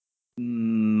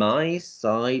my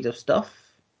side of stuff.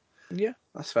 Yeah,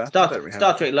 that's fair. Star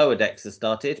Trek Lower Decks has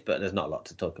started, but there's not a lot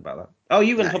to talk about that. Oh,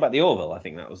 you were going to talk about the Orville. I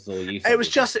think that was all you said. It was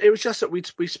just that we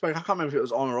spoke. I can't remember if it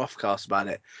was on or off cast about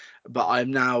it, but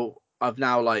I'm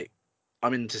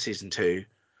into season 2.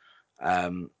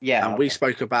 And we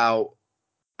spoke about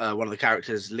one of the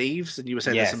characters leaves, and you were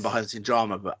saying there's some behind the scenes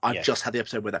drama, but I've just had the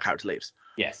episode where that character leaves.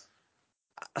 Yes.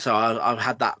 So I've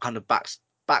had that kind of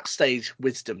backstage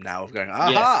wisdom now of going,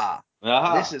 aha,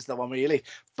 this is the one where you leave.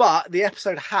 But the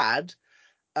episode had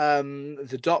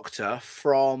the Doctor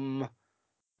from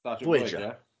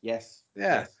Voyager. Yes.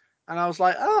 Yeah. Yes. And I was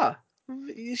like,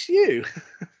 it's you.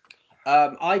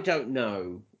 I don't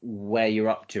know where you're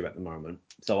up to at the moment,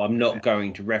 so I'm not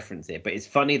going to reference it. But it's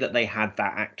funny that they had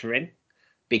that actor in,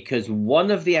 because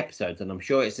one of the episodes, and I'm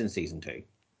sure it's in season 2,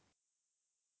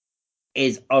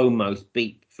 is almost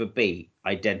beat for beat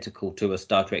identical to a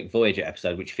Star Trek Voyager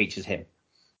episode, which features him.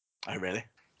 Oh, really?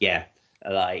 Yeah.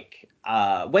 Like,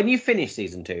 when you finish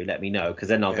season 2, let me know, because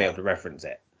then I'll be able to reference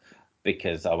it,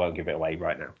 because I won't give it away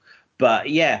right now. But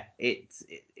yeah, it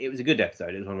was a good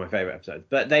episode. It was one of my favorite episodes.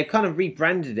 But they've kind of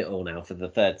rebranded it all now for the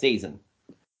 3rd season.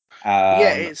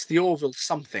 It's the Orville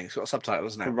something. It's got a subtitle,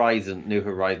 isn't it? New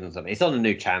Horizons. It's on a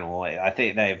new channel. I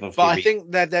think they've obviously. But I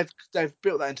think they've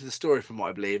built that into the story, from what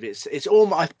I believe. It's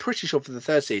all. I'm pretty sure for the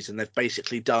 3rd season they've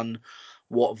basically done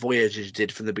what Voyager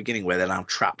did from the beginning, where they're now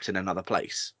trapped in another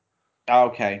place.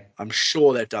 Okay. I'm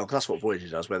sure they've done, because that's what Voyager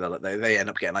does, where they end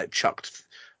up getting chucked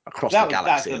across the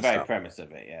galaxy. That's the very premise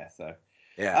of it. Yeah. So.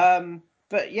 Yeah.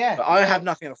 But yeah. But I have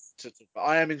nothing else to. But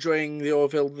I am enjoying the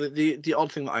Orville. The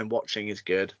odd thing that I'm watching is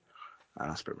good. And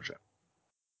that's pretty much it.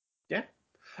 Yeah.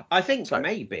 I think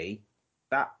maybe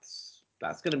that's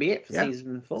going to be it for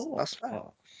season 4. That's fair.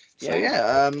 So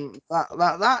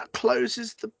that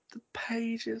closes the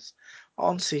pages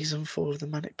on season 4 of the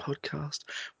Manic Podcast.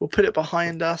 We'll put it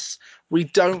behind us. We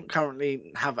don't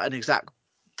currently have an exact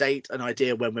date, an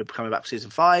idea when we're coming back for season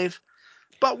 5,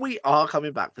 but we are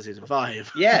coming back for season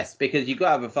 5. Yes, because you've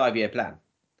got to have a 5-year plan.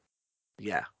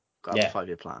 Yeah, got to have a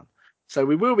 5-year plan. So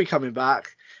we will be coming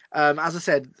back. As I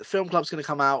said, the film club's going to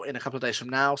come out in a couple of days from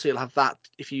now, so you'll have that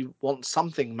if you want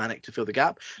something manic to fill the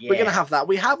gap. Yeah. We're going to have that.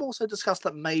 We have also discussed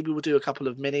that maybe we'll do a couple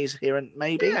of minis here and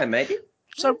maybe. Yeah, maybe.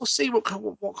 So we'll see what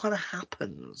kind of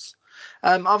happens.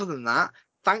 Other than that,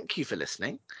 thank you for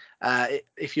listening.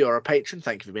 If you're a patron,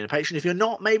 thank you for being a patron. If you're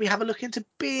not, maybe have a look into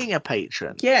being a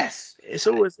patron. Yes, it's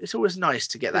always nice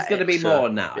to get that. There's going to be more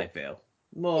on that. I feel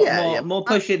more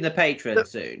pushing the patron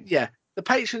soon. Yeah. The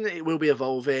patron, it will be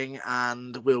evolving,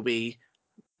 and will be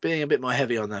being a bit more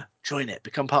heavy on the join it,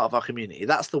 become part of our community.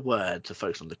 That's the word to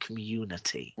focus on, the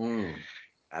community.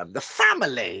 The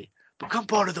family, become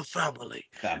part of the family.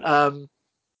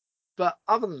 But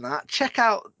other than that, check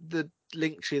out the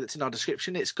link tree that's in our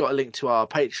description. It's got a link to our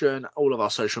Patreon, all of our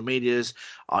social medias,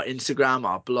 our Instagram,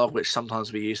 our blog, which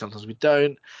sometimes we use, sometimes we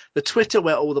don't. The Twitter,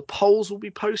 where all the polls will be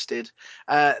posted.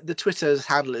 The Twitter's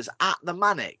handle is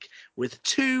 @themanic with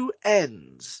 2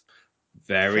 N's.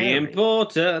 Very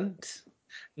important.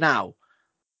 Now,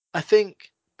 I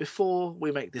think before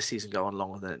we make this season go on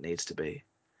longer than it needs to be,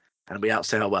 and we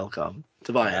outstay our welcome,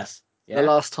 Tobias, the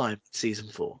last time, season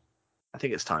 4, I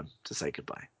think it's time to say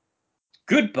goodbye.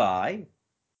 Goodbye.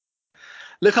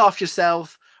 Look after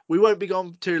yourself. We won't be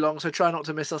gone too long, so try not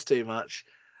to miss us too much.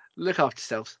 Look after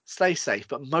yourselves. Stay safe,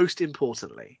 but most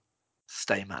importantly,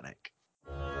 stay manic.